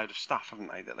out on a load of stuff,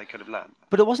 haven't they, that they could have learned?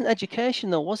 But it wasn't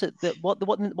education, though, was it? That what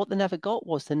they never got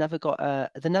was they never got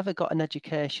an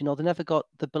education, or they never got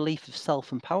the belief of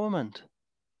self-empowerment.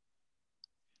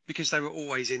 Because they were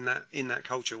always in that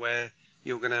culture where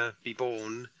you're going to be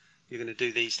born, you're going to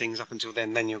do these things up until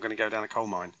then you're going to go down a coal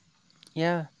mine.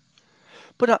 Yeah,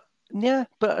 but I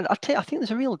tell you, I think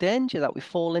there's a real danger that we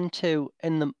fall into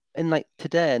in like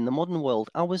today in the modern world.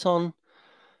 I was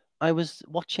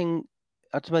watching,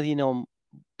 I don't know whether you know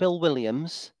Bill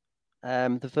Williams,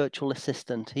 the virtual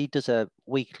assistant. He does a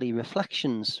weekly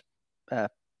reflections.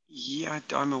 Yeah,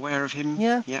 I'm aware of him.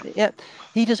 Yeah.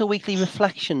 He does a weekly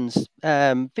reflections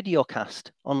video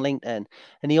cast on LinkedIn,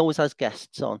 and he always has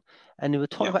guests on. And we were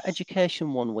talking about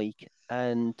education one week,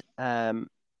 and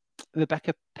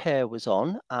Rebecca Pear was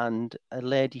on, and a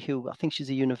lady who I think she's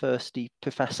a university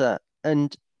professor,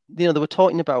 and they were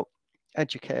talking about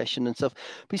education and stuff.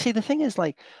 But you see, the thing is,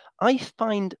 like, I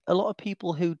find a lot of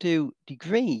people who do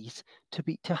degrees to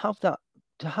have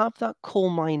that coal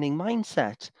mining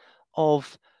mindset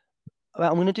of,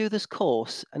 I'm going to do this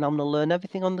course and I'm going to learn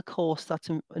everything on the course that's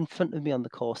in front of me on the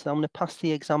course, and I'm going to pass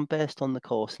the exam based on the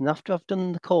course. And after I've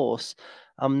done the course,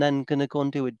 I'm then going to go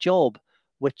and do a job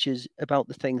which is about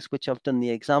the things which I've done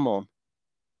the exam on.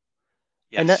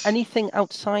 Yes. And anything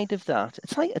outside of that,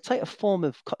 it's like a form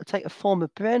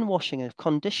of brainwashing, of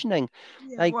conditioning.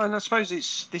 Yeah, well, and I suppose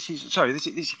this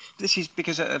is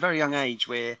because at a very young age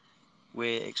we're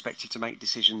expected to make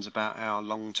decisions about our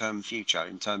long-term future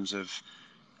in terms of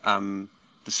the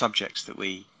subjects that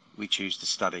we choose to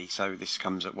study. So this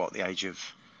comes at the age of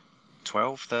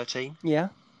 12, 13? Yeah.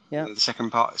 The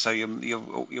second part. So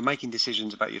you're making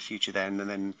decisions about your future then, and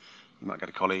then you might go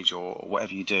to college or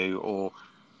whatever you do,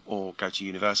 or go to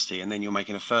university, and then you're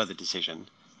making a further decision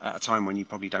at a time when you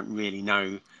probably don't really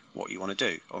know what you want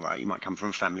to do. All right, you might come from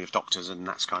a family of doctors, and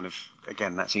that's kind of,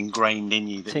 again, that's ingrained in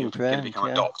you that you're going to become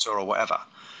a doctor or whatever.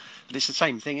 But it's the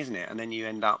same thing, isn't it? And then you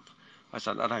end up, I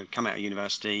don't know, come out of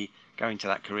university, go into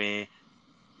that career,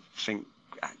 think,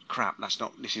 crap,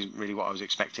 this isn't really what I was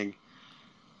expecting.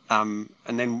 And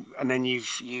then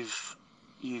you've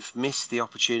missed the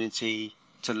opportunity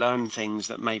to learn things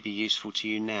that may be useful to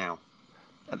you now.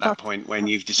 At that point, when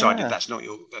you've decided that's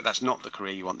not the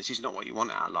career you want, this is not what you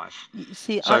want out of life. You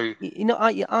see, so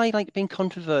I like being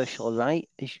controversial, right?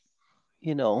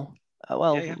 Well,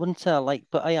 I wouldn't say I like,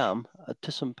 but I am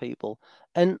to some people,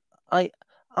 and I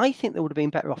think they would have been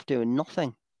better off doing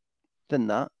nothing than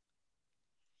that,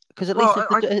 because at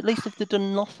least if they'd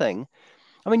done nothing,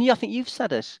 I mean, I think you've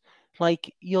said it,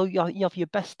 like you have your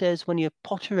best days when you're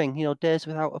pottering, days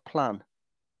without a plan.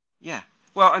 Yeah.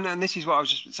 Well, and this is what I was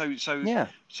just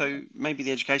so maybe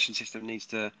the education system needs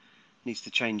to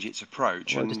change its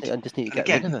approach. Well, I just need to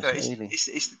get rid of it. Really.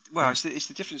 It's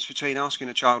the difference between asking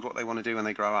a child what they want to do when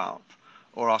they grow up,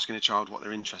 or asking a child what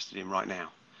they're interested in right now.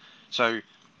 So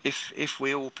if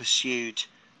we all pursued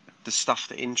the stuff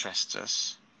that interests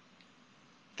us,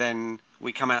 then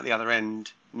we come out the other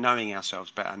end knowing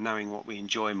ourselves better, knowing what we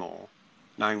enjoy more,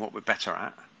 knowing what we're better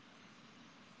at.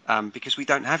 Because we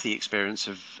don't have the experience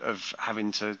of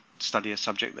having to study a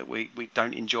subject that we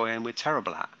don't enjoy and we're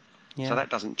terrible at. Yeah. So that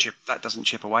doesn't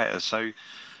chip away at us. So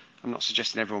I'm not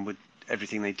suggesting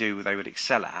everything they do they would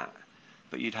excel at,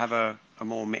 but you'd have a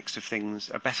better mix of things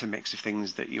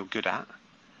that you're good at,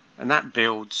 and that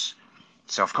builds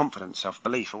self-confidence,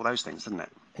 self-belief, all those things, doesn't it?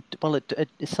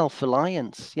 It's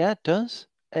self-reliance. Yeah, it does.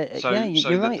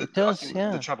 You're right. It does.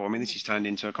 The trouble. I mean, this has turned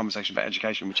into a conversation about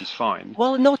education, which is fine.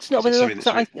 Well, no, it's not.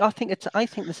 I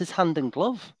think this is hand in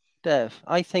glove, Dave.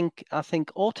 I think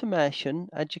automation,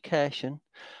 education.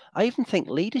 I even think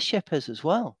leadership is as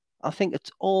well. I think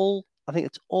it's all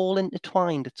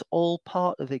intertwined. It's all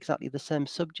part of exactly the same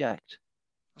subject.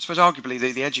 I suppose arguably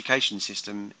the education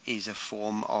system is a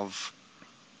form of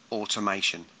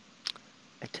automation.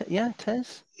 It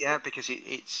is. Yeah, because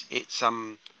it's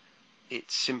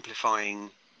simplifying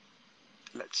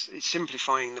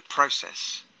the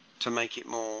process to make it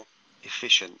more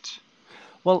efficient.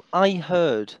 Well, I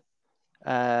heard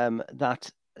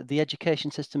that the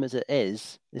education system as it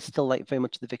is still like very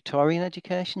much the Victorian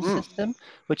education system,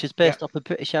 which is based off a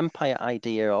British Empire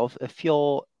idea of, if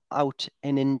you're out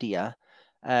in India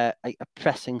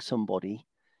oppressing somebody,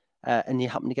 and you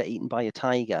happen to get eaten by a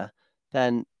tiger,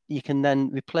 then you can then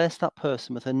replace that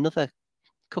person with another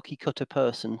cookie cutter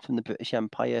person from the British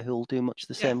Empire who'll do much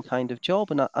the same kind of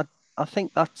job. And I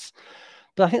think that's,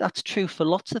 but I think that's true for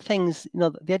lots of things. You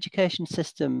know, the education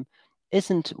system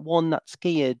isn't one that's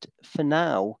geared for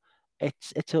now.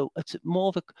 It's more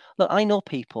of a look. I know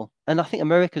people, and I think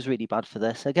America's really bad for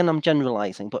this. Again, I'm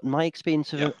generalizing, but my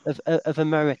experience of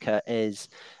America is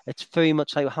it's very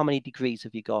much like, how many degrees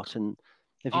have you got, and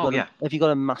have you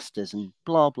got a master's, and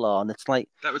blah blah. And it's like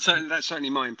that's certainly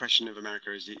my impression of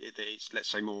America, is that it's, let's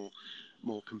say, more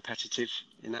competitive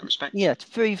in that respect. Yeah, it's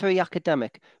very, very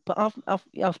academic. But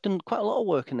I've done quite a lot of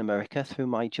work in America through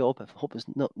my job. I hope there's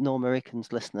no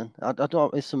Americans listening. I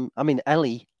don't. I mean,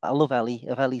 Ellie. I love Ellie.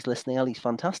 If Ellie's listening, Ellie's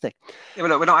fantastic. Yeah,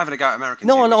 well, look, we're not having a go at Americans.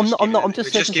 No, I'm not. I'm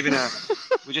just giving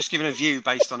we're just giving a view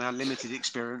based on our limited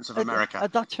experience of America.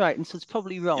 That's right, and so it's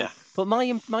probably wrong. Yeah. But my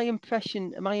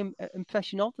impression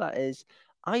of that is,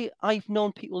 I've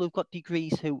known people who've got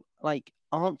degrees who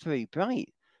aren't very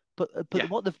bright. But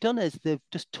what they've done is they've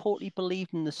just totally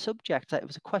believed in the subject. It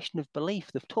was a question of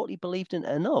belief. They've totally believed in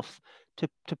it enough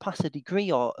to pass a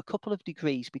degree or a couple of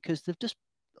degrees, because they've just,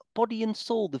 body and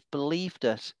soul, they've believed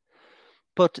it.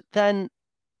 But then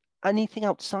anything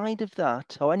outside of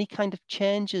that, or any kind of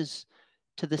changes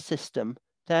to the system,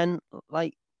 then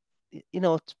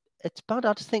it's bad.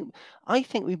 I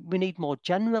think we need more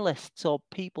generalists, or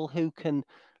people who can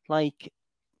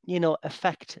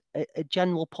affect a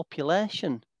general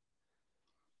population.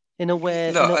 In a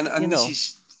way, look,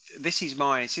 this is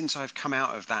my, since I've come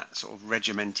out of that sort of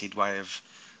regimented way of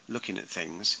looking at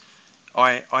things,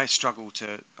 I'm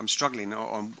struggling,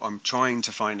 or I'm trying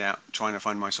to find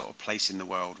my sort of place in the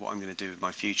world, what I'm going to do with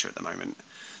my future at the moment.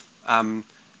 And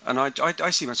I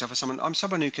see myself as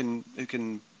someone who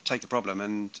can take a problem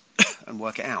and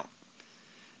work it out.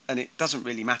 And it doesn't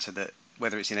really matter that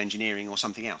whether it's in engineering or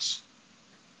something else.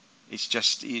 It's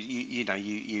just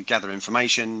you gather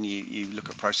information, you look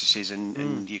at processes,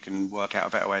 and you can work out a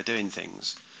better way of doing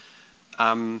things.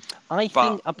 But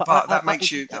that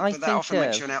makes you. That often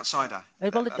makes you an outsider.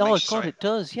 Well, of course it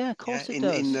does. Yeah, of course it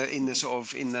does. In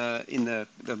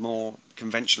the more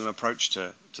conventional approach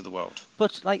to the world.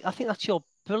 But I think that's your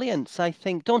brilliance. I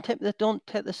think don't take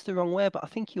this the wrong way, but I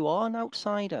think you are an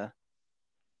outsider.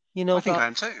 I think I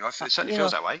am too. It certainly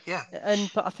feels that way. Yeah.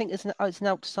 But I think as an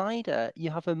outsider, you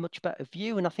have a much better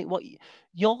view. And I think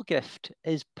your gift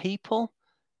is people.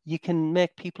 You can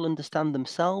make people understand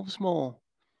themselves more,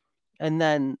 and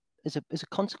then as a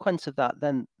consequence of that,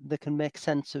 then they can make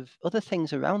sense of other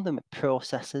things around them,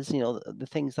 processes. The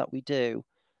things that we do.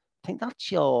 I think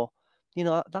that's your.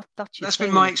 That's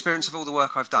been my experience of all the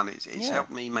work I've done. It's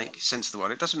helped me make sense of the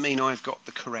world. It doesn't mean I've got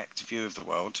the correct view of the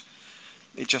world.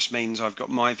 It just means I've got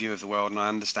my view of the world, and I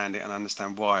understand it, and I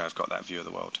understand why I've got that view of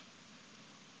the world.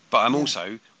 But I'm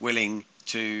also willing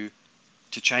to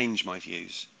change my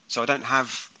views. So I don't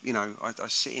have, I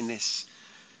sit in this,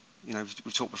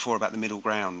 we've talked before about the middle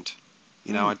ground.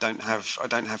 I don't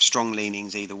have strong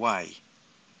leanings either way.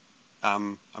 I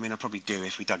mean, I probably do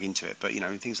if we dug into it, but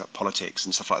things like politics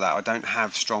and stuff like that, I don't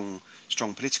have strong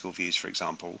political views, for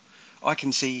example. I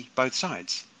can see both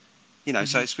sides.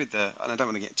 So it's with and I don't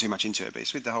want to get too much into it, but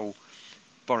it's with the whole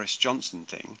Boris Johnson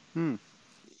thing.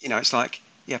 It's like,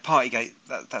 Partygate,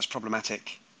 that's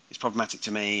problematic. It's problematic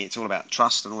to me. It's all about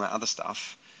trust and all that other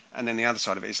stuff. And then the other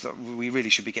side of it is, look, we really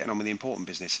should be getting on with the important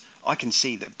business. I can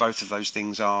see that both of those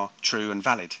things are true and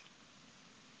valid.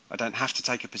 I don't have to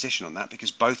take a position on that,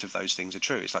 because both of those things are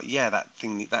true. It's like, that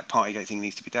Partygate thing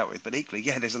needs to be dealt with. But equally,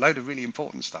 there's a load of really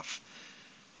important stuff.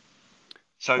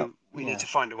 So we need to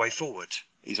find a way forward,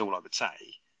 is all I would say,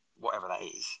 whatever that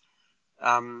is.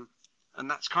 And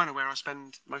that's kind of where I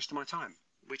spend most of my time,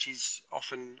 which is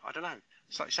often, I don't know,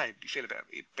 it's like you say, you feel a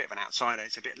bit of an outsider.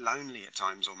 It's a bit lonely at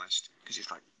times almost, because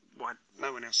it's like, why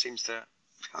no one else seems to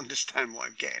understand what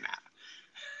I'm getting at.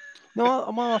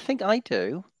 No, well, I think I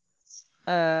do.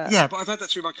 But I've had that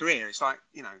through my career. It's like,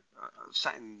 I've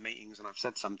sat in meetings and I've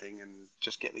said something and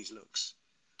just get these looks.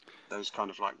 Those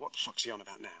kind of like, what the fuck's he on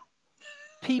about now?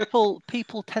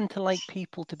 People tend to like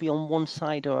people to be on one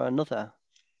side or another.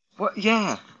 Well,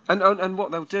 yeah, and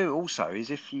what they'll do also is,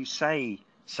 if you say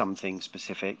something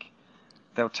specific,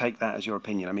 they'll take that as your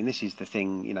opinion. I mean, this is the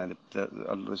thing,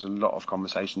 there's a lot of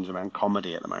conversations around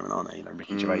comedy at the moment, aren't there?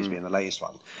 Ricky Gervais being the latest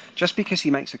one. Just because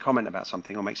he makes a comment about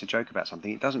something or makes a joke about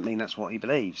something, it doesn't mean that's what he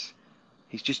believes.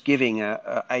 He's just giving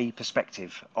a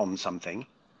perspective on something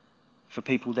for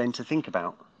people then to think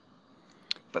about.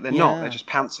 But they're not. They're just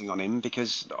pouncing on him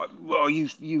because, well,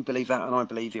 you believe that and I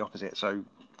believe the opposite, so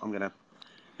I'm going to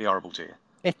be horrible to you.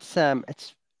 It's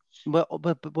we're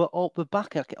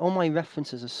back. All my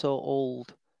references are so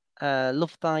old.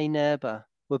 Love Thy Neighbour.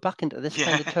 We're back into this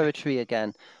kind of territory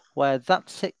again, where that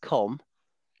sitcom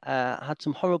had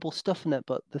some horrible stuff in it,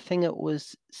 but the thing it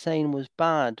was saying was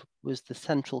bad was the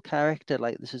central character.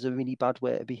 Like, this is a really bad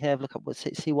way to behave. Look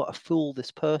at see what a fool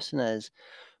this person is.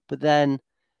 But then,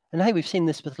 and hey, we've seen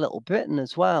this with Little Britain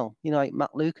as well. You know, like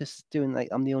Matt Lucas doing like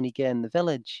I'm the only gay in the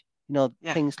village. You know,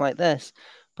 things like this.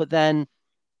 But then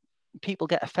people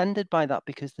get offended by that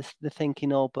because they're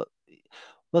thinking, oh, but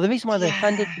well, the reason why they're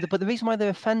offended, but the reason why they're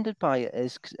offended by it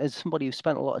is, as somebody who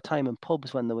spent a lot of time in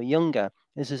pubs when they were younger,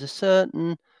 is there's a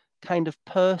certain kind of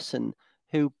person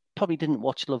who probably didn't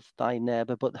watch Love Thy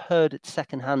Neighbour, but heard it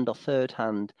second hand or third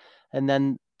hand, and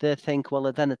then they think,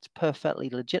 well, then it's perfectly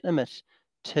legitimate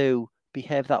to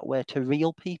behave that way to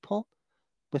real people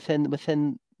within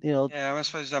you know. Yeah, I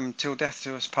suppose Till Death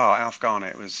Do Us Part, Alf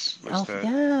Garnett was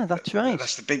yeah, that's right.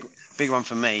 That's the big one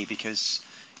for me, because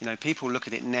you know, people look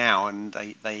at it now and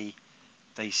they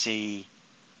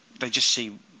just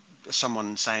see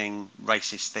someone saying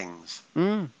racist things.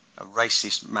 A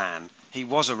racist man. He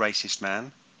was a racist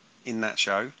man in that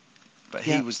show, but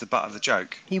he was the butt of the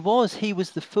joke. He was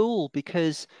the fool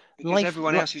because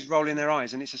everyone else is rolling their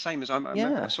eyes, and it's the same as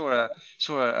I saw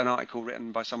an article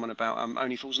written by someone about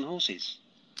Only Fools and Horses.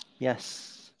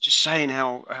 Yes. Just saying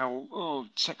how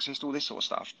sexist, all this sort of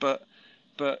stuff,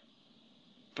 but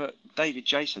David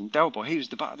Jason, Del Boy, he was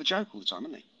the butt of the joke all the time,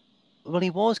 wasn't he? Well,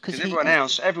 he was because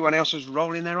everyone else was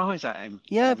rolling their eyes at him.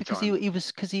 Yeah, because he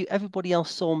was everybody else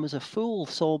saw him as a fool,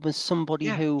 saw him as somebody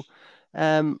who,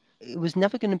 he was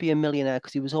never going to be a millionaire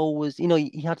because he was always, you know,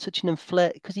 he had such an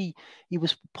inflate because he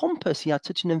was pompous. He had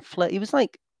such an inflate. He was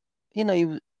like, you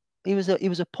know, he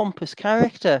was a pompous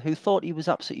character who thought he was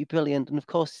absolutely brilliant, and of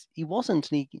course he wasn't.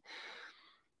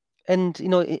 And you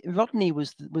know, Rodney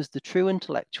was the true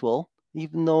intellectual,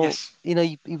 even though you know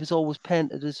he was always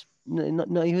painted as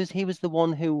no. He was the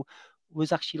one who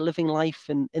was actually living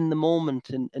life in the moment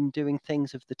and doing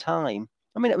things of the time.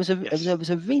 I mean, it was a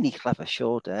really clever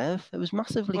show, Dave. It was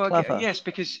massively clever. Yes,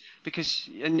 because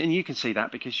and you can see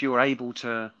that because you're able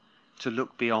to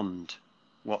look beyond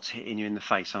what's hitting you in the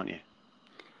face, aren't you?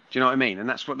 Do you know what I mean? And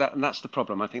that's the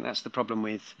problem. I think that's the problem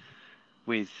with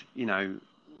you know,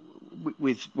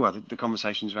 with the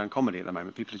conversations around comedy at the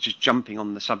moment. People are just jumping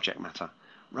on the subject matter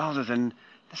rather than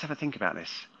let's have a think about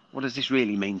this. What does this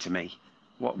really mean to me?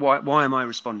 Why am I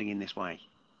responding in this way?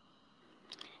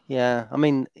 Yeah, I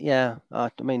mean, I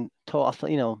mean, I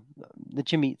thought, you know, the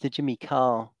Jimmy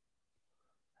Carr.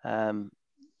 You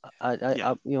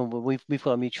know, we've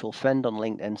got a mutual friend on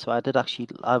LinkedIn, so I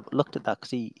looked at that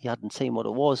because he hadn't seen what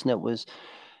it was, and it was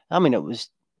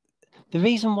the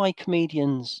reason why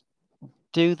comedians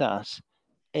do that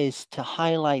is to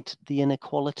highlight the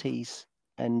inequalities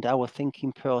and our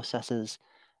thinking processes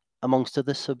amongst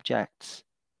other subjects,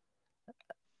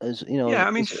 as you know.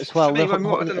 As well, me,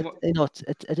 you know,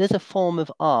 it is a form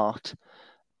of art,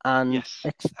 and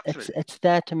it's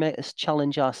there to make us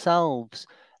challenge ourselves.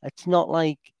 It's not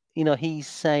like, you know, he's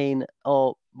saying,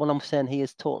 oh, what I'm saying he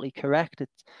is totally correct.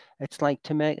 It's like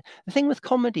to make the thing with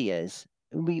comedy is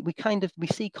we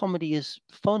see comedy as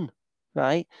fun,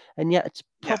 right? And yet it's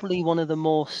probably one of the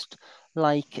most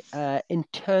like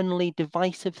internally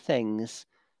divisive things.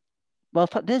 Well, in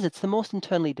fact, it's the most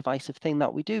internally divisive thing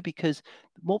that we do, because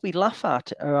what we laugh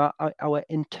at are our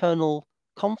internal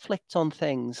conflicts on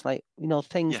things, like, you know,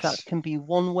 things that can be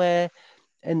one way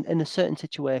in a certain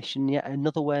situation, yet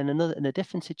another way in a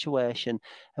different situation.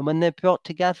 And when they're brought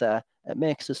together, it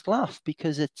makes us laugh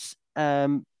because it's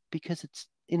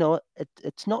you know,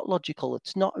 it's not logical,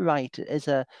 it's not right. It's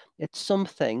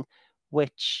something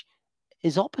which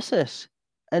is opposite,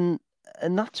 and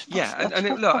that's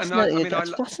fascinating. It's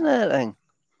fascinating.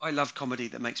 I love comedy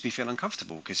that makes me feel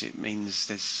uncomfortable because it means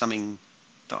there's something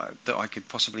that I could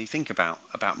possibly think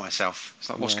about myself. It's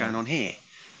like, what's going on here?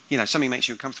 You know, something makes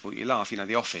you uncomfortable, you laugh. You know,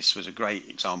 The Office was a great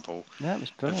example. Yeah, it was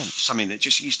brilliant. Of something that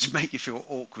just used to make you feel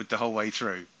awkward the whole way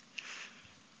through.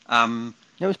 It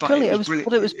was brilliant. It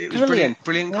was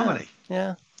brilliant comedy.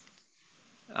 Yeah.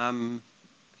 You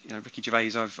know, Ricky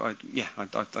Gervais. I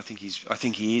think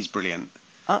he is brilliant.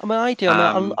 I mean, I do.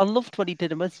 I mean, I loved what he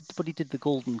did. What he did the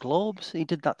Golden Globes. He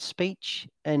did that speech,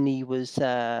 and he was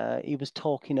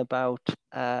talking about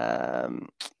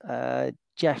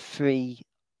Jeffrey.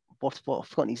 I've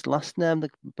forgotten his last name.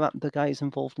 The guy who's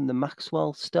involved in the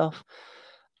Maxwell stuff,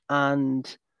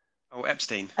 and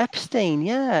Epstein,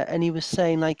 yeah. And he was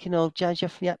saying, like, you know,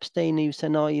 Jeffrey Epstein. He was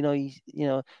saying, oh, you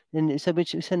know, and he said,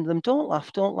 which he said to them, don't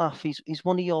laugh. He's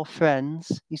one of your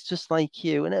friends. He's just like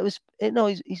you. And it was,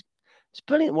 it's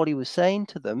brilliant what he was saying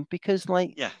to them, because,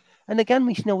 like, And again,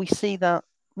 we see that,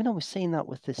 we're seeing that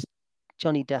with this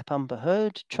Johnny Depp Amber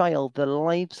Heard trial, the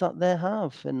lives that they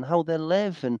have and how they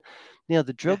live, and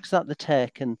the drugs that they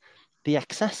take and the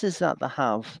excesses that they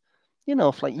have.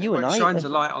 If like you and I, it shines a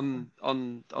light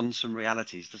on some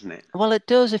realities, doesn't it? Well, it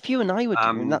does. If you and I were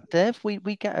doing that, Dave,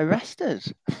 we get arrested.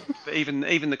 But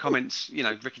even the comments,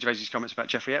 Ricky Gervais's comments about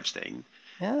Jeffrey Epstein.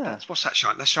 Yeah.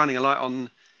 That's shining a light on.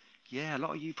 Yeah, a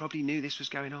lot of you probably knew this was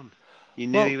going on. You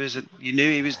knew he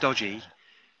was dodgy,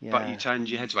 but you turned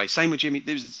your heads away. Same with Jimmy.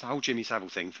 There was this whole Jimmy Savile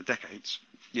thing for decades.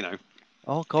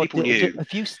 Oh God! People knew.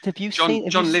 Have you John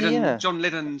seen? Lydon. John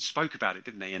Lydon spoke about it,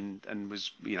 didn't he? And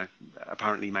was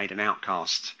apparently made an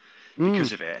outcast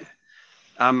because of it.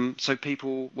 So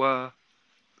people were,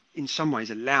 in some ways,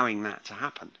 allowing that to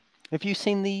happen. Have you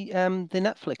seen the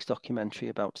Netflix documentary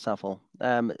about Savile?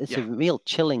 It's a real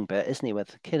chilling bit, isn't it? With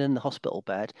the kid in the hospital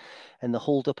bed, and they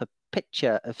hold up a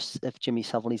picture of Jimmy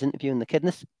Savile. He's interviewing the kid, and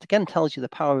this again tells you the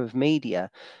power of media.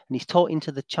 And he's talking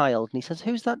to the child, and he says,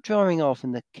 "Who's that drawing of?"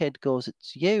 And the kid goes,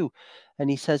 "It's you." And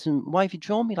he says, "Why have you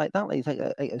drawn me like that?" Like,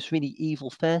 it's really evil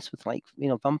face with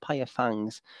vampire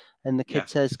fangs. And the kid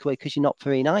says, "Because you're not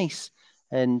very nice."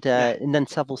 And then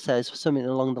Savile says something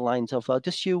along the lines of,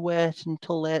 "Just you wait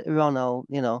until later on, I'll,"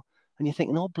 and you're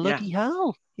thinking, "Oh, bloody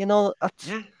hell." That's,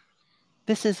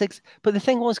 this is, but the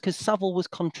thing was, because Savile was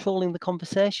controlling the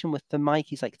conversation with the mic,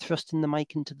 he's like thrusting the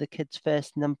mic into the kid's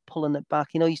face and then pulling it back.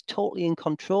 He's totally in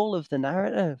control of the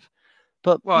narrative.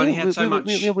 But he had so much.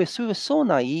 We were so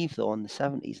naive though in the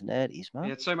 70s and 80s, man. He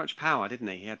had so much power, didn't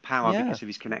he? He had power because of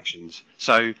his connections.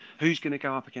 So who's going to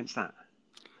go up against that?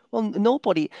 Well,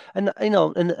 nobody, and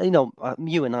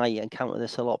you and I encounter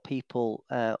this a lot. People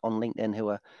on LinkedIn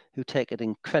who take it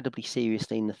incredibly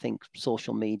seriously and think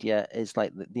social media is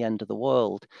like the end of the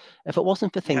world. If it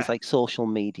wasn't for things like social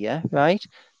media, right,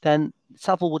 then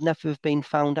Savile would never have been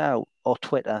found out, or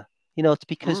Twitter. It's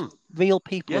because real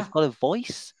people have got a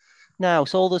voice now.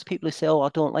 So all those people who say, "Oh, I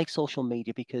don't like social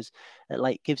media because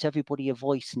it gives everybody a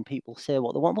voice and people say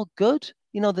what they want," well, good.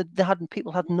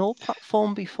 People had no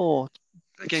platform before.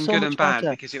 Again, good and bad,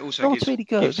 because it also gives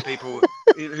people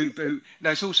who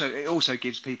it also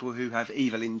gives people who have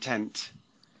evil intent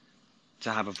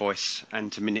to have a voice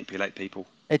and to manipulate people.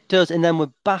 It does, and then we're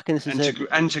back, and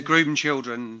to groom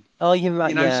children. Oh, you're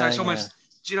right. So it's almost.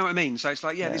 Do you know what I mean? So it's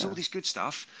like, there's all this good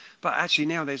stuff, but actually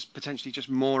now there's potentially just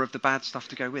more of the bad stuff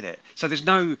to go with it. So there's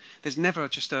never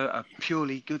just a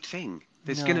purely good thing.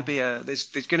 There's going to be there's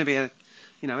going to be a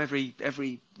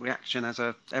every action has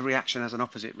an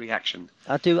opposite reaction.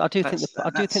 I do think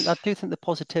the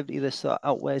positivity of this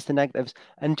outweighs the negatives.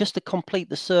 And just to complete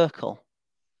the circle,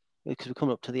 because we're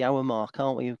coming up to the hour mark,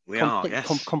 aren't we?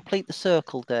 Complete the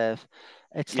circle, Dave.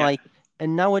 It's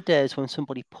and nowadays when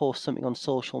somebody posts something on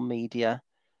social media,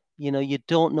 you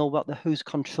don't know who's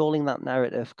controlling that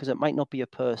narrative, because it might not be a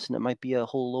person, it might be a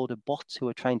whole load of bots who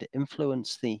are trying to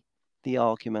influence the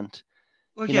argument.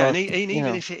 Well, and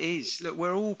even if it is, look,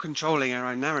 we're all controlling our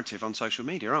own narrative on social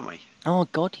media, aren't we? Oh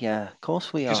God, yeah, of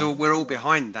course we are. Because we're all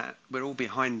behind that. We're all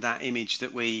behind that image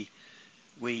that we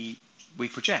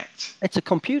project. It's a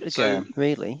computer game,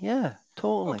 really. Yeah,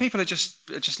 totally. Well, people are just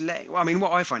letting. Well, I mean,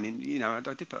 what I find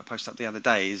I did put a post up the other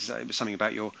day. It was something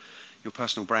about your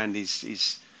personal brand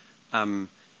is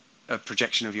a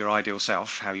projection of your ideal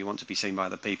self, how you want to be seen by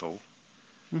other people.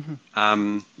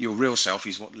 Mm-hmm. Your real self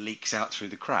is what leaks out through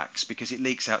the cracks, because it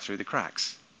leaks out through the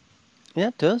cracks. Yeah,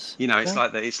 it does.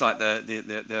 It's like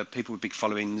the people with big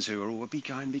followings who are all be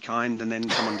kind, and then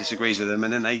someone disagrees with them,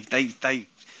 and then they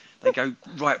go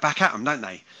right back at them, don't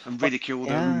they? And ridicule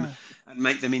them and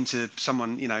make them into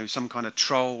someone, some kind of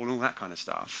troll and all that kind of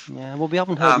stuff. Yeah, well, we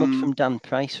haven't heard much from Dan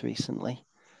Price recently,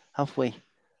 have we?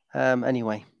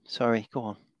 Anyway, sorry,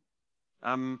 go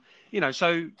on.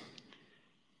 So.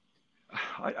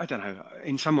 I don't know.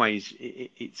 In some ways,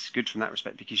 it's good from that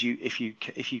respect, because if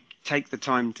you take the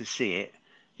time to see it,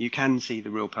 you can see the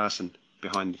real person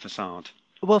behind the facade.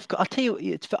 Well, I'll tell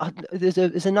you,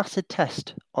 there's an acid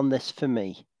test on this for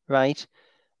me, right?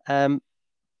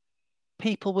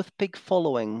 People with big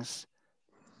followings,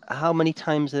 how many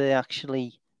times are they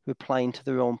actually replying to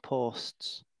their own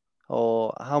posts?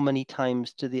 Or how many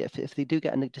times do they, if they do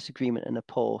get a disagreement in a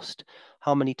post,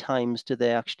 how many times do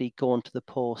they actually go onto the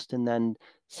post and then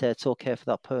say it's okay for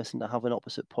that person to have an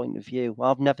opposite point of view?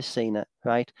 Well, I've never seen it,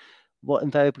 right? What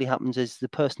invariably happens is the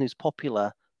person who's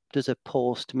popular does a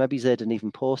post, maybe they didn't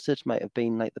even post it, might have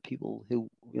been like the people who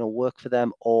work for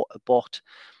them or a bot,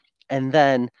 and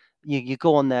then you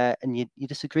go on there and you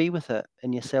disagree with it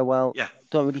and you say, well,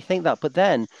 don't really think that. But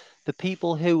then the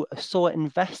people who are so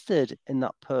invested in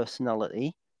that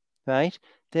personality, right,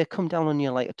 they come down on you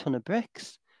like a ton of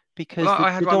bricks, because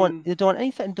they don't want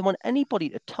anything. They don't want anybody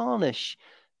to tarnish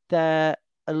their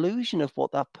illusion of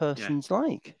what that person's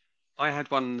like. I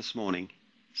had one this morning.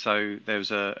 So there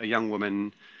was a young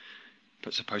woman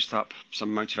puts a post up, some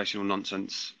motivational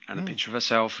nonsense, and a picture of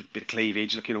herself, a bit of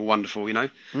cleavage, looking all wonderful, you know.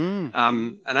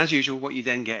 And as usual, what you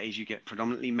then get is you get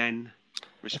predominantly men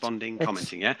responding,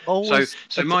 commenting. Yeah. Always,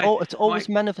 it's always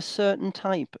men of a certain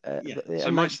type.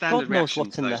 So my standard God knows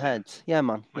what's in their heads. Yeah,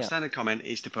 man. My standard comment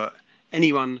is to put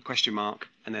anyone ?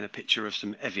 And then a picture of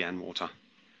some Evian water.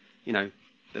 You know,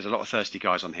 there's a lot of thirsty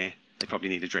guys on here. They probably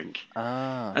need a drink.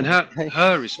 And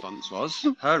her response was,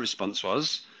 I was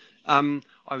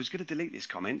going to delete this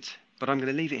comment, but I'm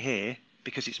going to leave it here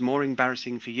because it's more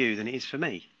embarrassing for you than it is for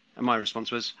me. And my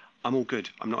response was, I'm all good.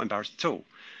 I'm not embarrassed at all.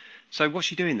 So what's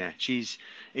she doing there?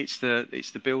 It's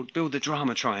the build the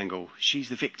drama triangle. She's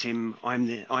the victim. I'm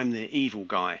the evil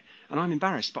guy, and I'm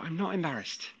embarrassed, but I'm not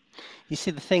embarrassed. You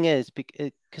see, the thing is,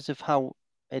 because of how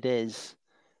it is,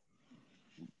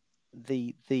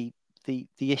 the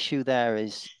issue there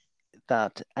is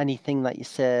that anything that you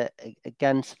say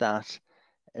against that,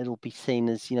 it'll be seen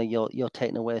as, you know, you're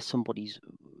taking away somebody's,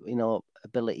 you know,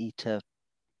 ability to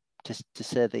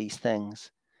say these things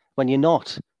when you're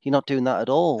not doing that at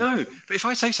all. No, but if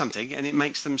I say something and it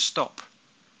makes them stop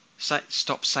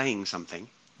saying something,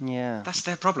 that's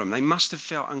their problem. They must have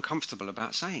felt uncomfortable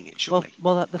about saying it, surely.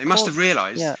 Well, they must have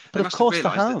realised. Yeah, but of course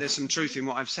that there's some truth in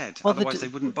what I've said. Otherwise, they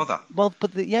wouldn't bother. Well,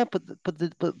 but they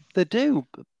do.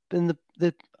 And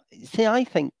see, I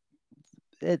think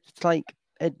it's like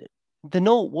they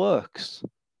know it works.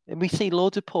 And we see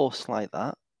loads of posts like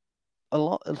that.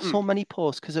 So many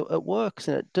posts because it works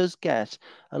and it does get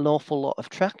an awful lot of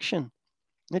traction.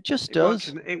 It just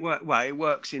does. It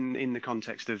works in the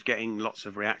context of getting lots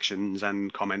of reactions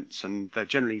and comments, and they're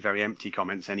generally very empty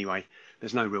comments anyway.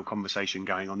 There's no real conversation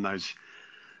going on those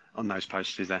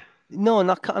posts, is there? No, and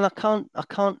I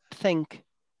can't think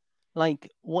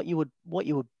like what you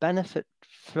would benefit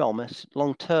from it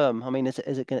long term. I mean, is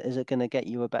it gonna get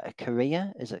you a better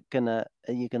career? Are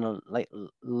you gonna like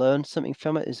learn something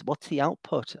from it? What's the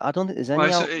output? I don't think there's any.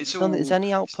 There's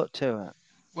any output to it.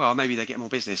 Well, maybe they get more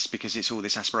business because it's all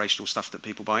this aspirational stuff that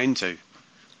people buy into.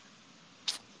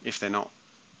 If they're not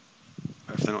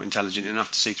intelligent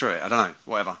enough to see through it, I don't know.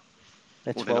 Whatever.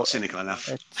 Or they're not cynical enough.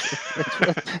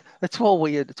 It's all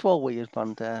weird. It's all weird,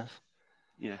 man, Dave.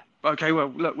 Yeah. Okay. Well,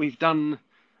 look, we've done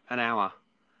an hour,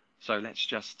 so let's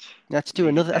do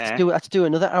another. Let's do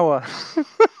another hour.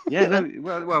 Yeah. No.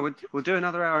 Well, we'll do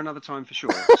another hour another time for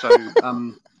sure.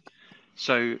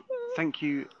 So thank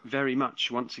you very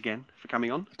much once again for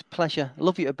coming on. It's a pleasure. I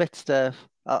love you a bit, Steve.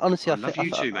 Honestly, I love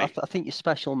you too, mate. I think you're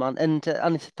special, man. And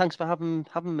thanks for having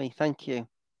me. Thank you.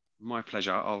 My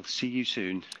pleasure. I'll see you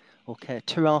soon. Okay.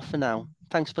 Ta-ra for now.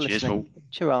 Thanks for listening.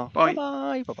 Ta-ra. Bye.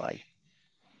 Bye. Bye.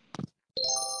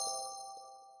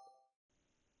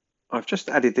 I've just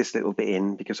added this little bit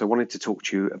in because I wanted to talk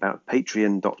to you about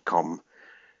Patreon.com.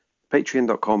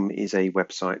 Patreon.com is a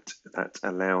website that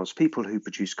allows people who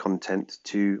produce content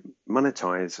to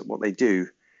monetize what they do.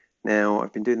 Now,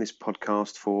 I've been doing this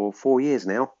podcast for 4 years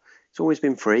now. It's always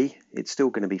been free. It's still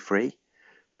going to be free.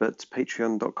 But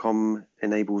Patreon.com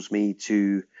enables me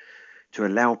to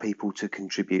allow people to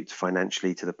contribute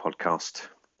financially to the podcast.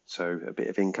 So a bit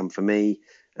of income for me,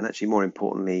 and actually more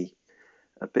importantly,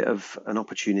 a bit of an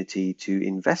opportunity to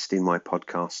invest in my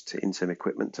podcast in some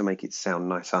equipment to make it sound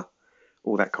nicer.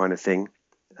 All that kind of thing.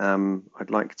 I'd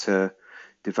like to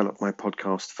develop my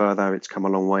podcast further. It's come a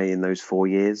long way in those 4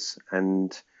 years.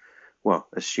 And, well,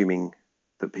 assuming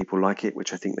that people like it,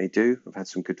 which I think they do, I've had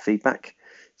some good feedback.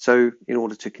 So in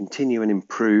order to continue and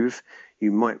improve,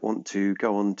 you might want to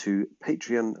go on to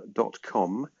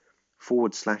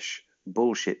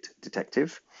patreon.com/bullshit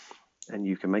detective, and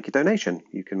you can make a donation.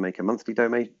 You can make a monthly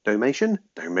donation,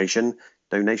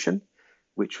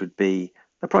 which would be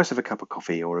the price of a cup of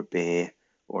coffee or a beer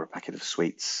or a packet of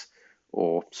sweets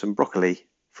or some broccoli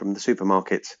from the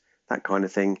supermarket, that kind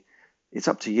of thing. It's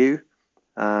up to you.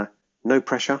 No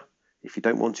pressure. If you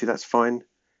don't want to, that's fine.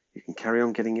 You can carry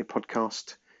on getting your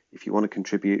podcast. If you want to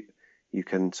contribute, you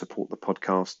can support the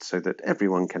podcast so that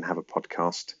everyone can have a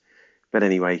podcast. But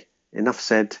anyway, enough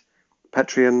said.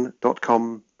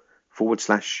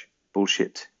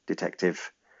 Patreon.com/bullshit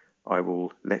detective. I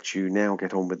will let you now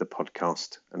get on with the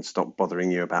podcast and stop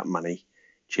bothering you about money.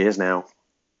 Cheers now.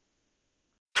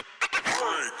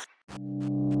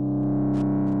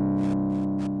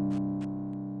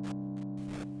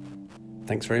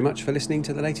 Thanks very much for listening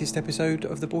to the latest episode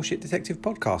of the Bullshit Detective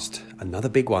podcast. Another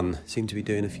big one. Seem to be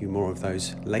doing a few more of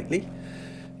those lately.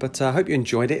 But I hope you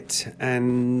enjoyed it.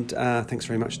 And thanks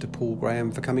very much to Paul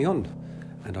Graham for coming on.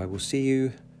 And I will see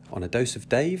you on A Dose of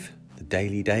Dave, the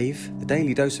Daily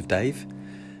Dose of Dave,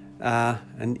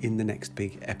 and in the next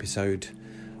big episode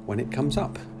when it comes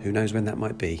up. Who knows when that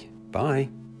might be. Bye.